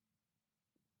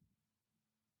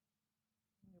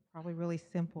 You're probably really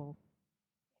simple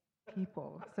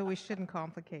people, so we shouldn't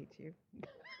complicate you.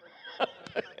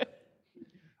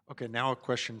 Okay, now a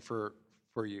question for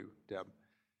you, Deb.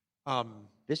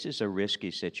 This is a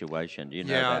risky situation. You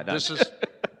know Yeah, that.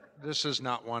 this is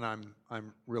not one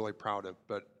I'm really proud of,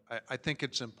 but I think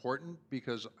it's important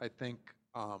because I think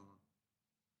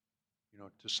you know,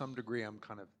 to some degree I'm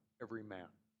kind of every man,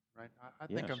 right? I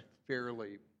think Yes. I'm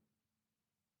fairly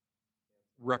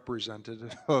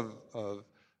representative of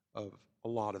a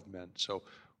lot of men. So,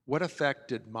 what effect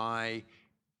did my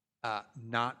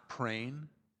not praying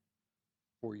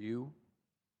for you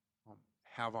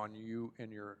have on you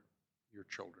and your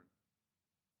children?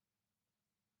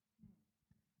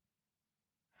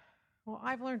 Well,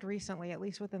 I've learned recently, at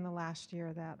least within the last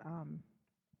year, that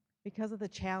because of the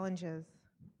challenges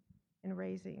in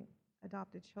raising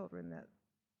adopted children, that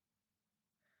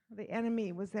the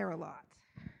enemy was there a lot.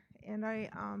 And I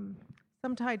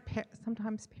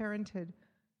sometimes parented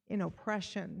in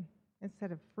oppression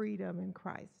instead of freedom in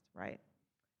Christ, right?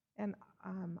 And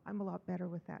I'm a lot better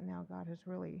with that now. God has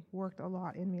really worked a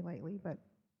lot in me lately. But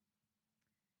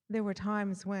there were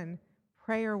times when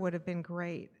prayer would have been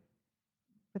great,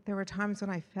 but there were times when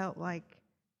I felt like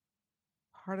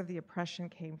part of the oppression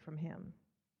came from him,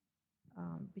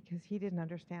 because he didn't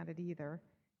understand it either,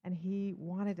 and he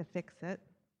wanted to fix it.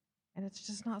 And it's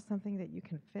just not something that you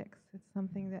can fix. It's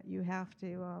something that you have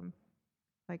to,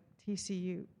 like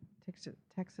TCU,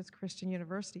 Texas Christian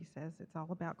University says, it's all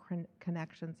about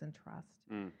connections and trust.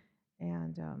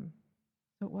 And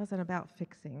so it wasn't about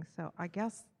fixing. So I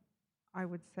guess I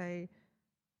would say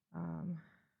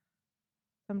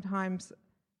sometimes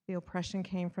the oppression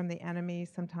came from the enemy.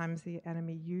 Sometimes the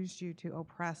enemy used you to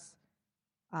oppress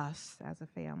us as a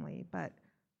family. But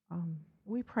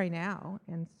we pray now,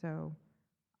 and so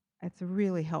it's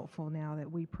really helpful now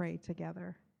that we pray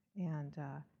together and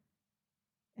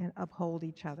uphold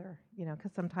each other,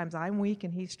 because sometimes I'm weak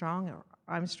and he's strong, or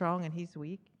I'm strong and he's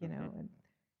weak,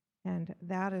 and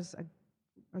that is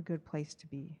a good place to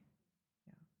be.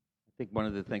 Yeah. I think one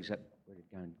of the things that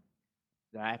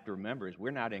I have to remember is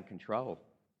we're not in control.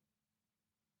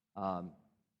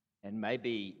 And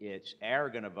maybe it's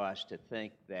arrogant of us to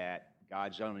think that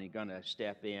God's only going to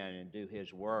step in and do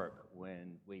his work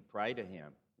when we pray to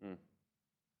him.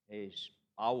 He's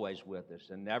always with us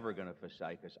and never going to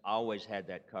forsake us, always had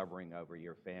that covering over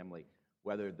your family,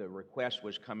 whether the request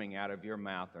was coming out of your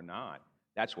mouth or not.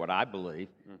 That's what I believe.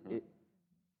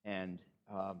 And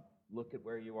look at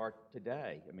where you are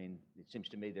today. I mean, it seems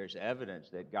to me there's evidence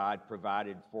that God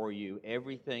provided for you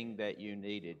everything that you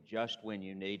needed just when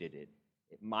you needed it.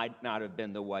 It might not have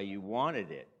been the way you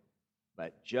wanted it,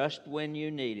 but just when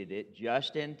you needed it,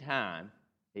 just in time,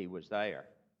 he was there.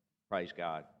 Praise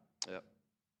God. Yep.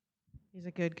 He's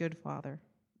a good, good father.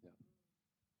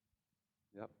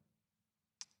 Yep.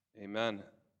 Amen.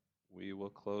 We will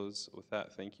close with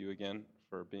that. Thank you again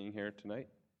for being here tonight.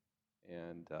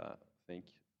 And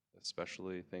thanks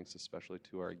especially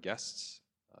to our guests,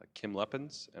 Kim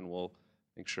Leppens, and we'll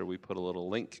make sure we put a little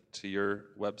link to your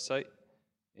website,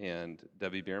 and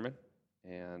Debbie Bierman,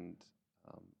 and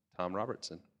Tom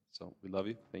Robertson. So we love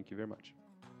you. Thank you very much.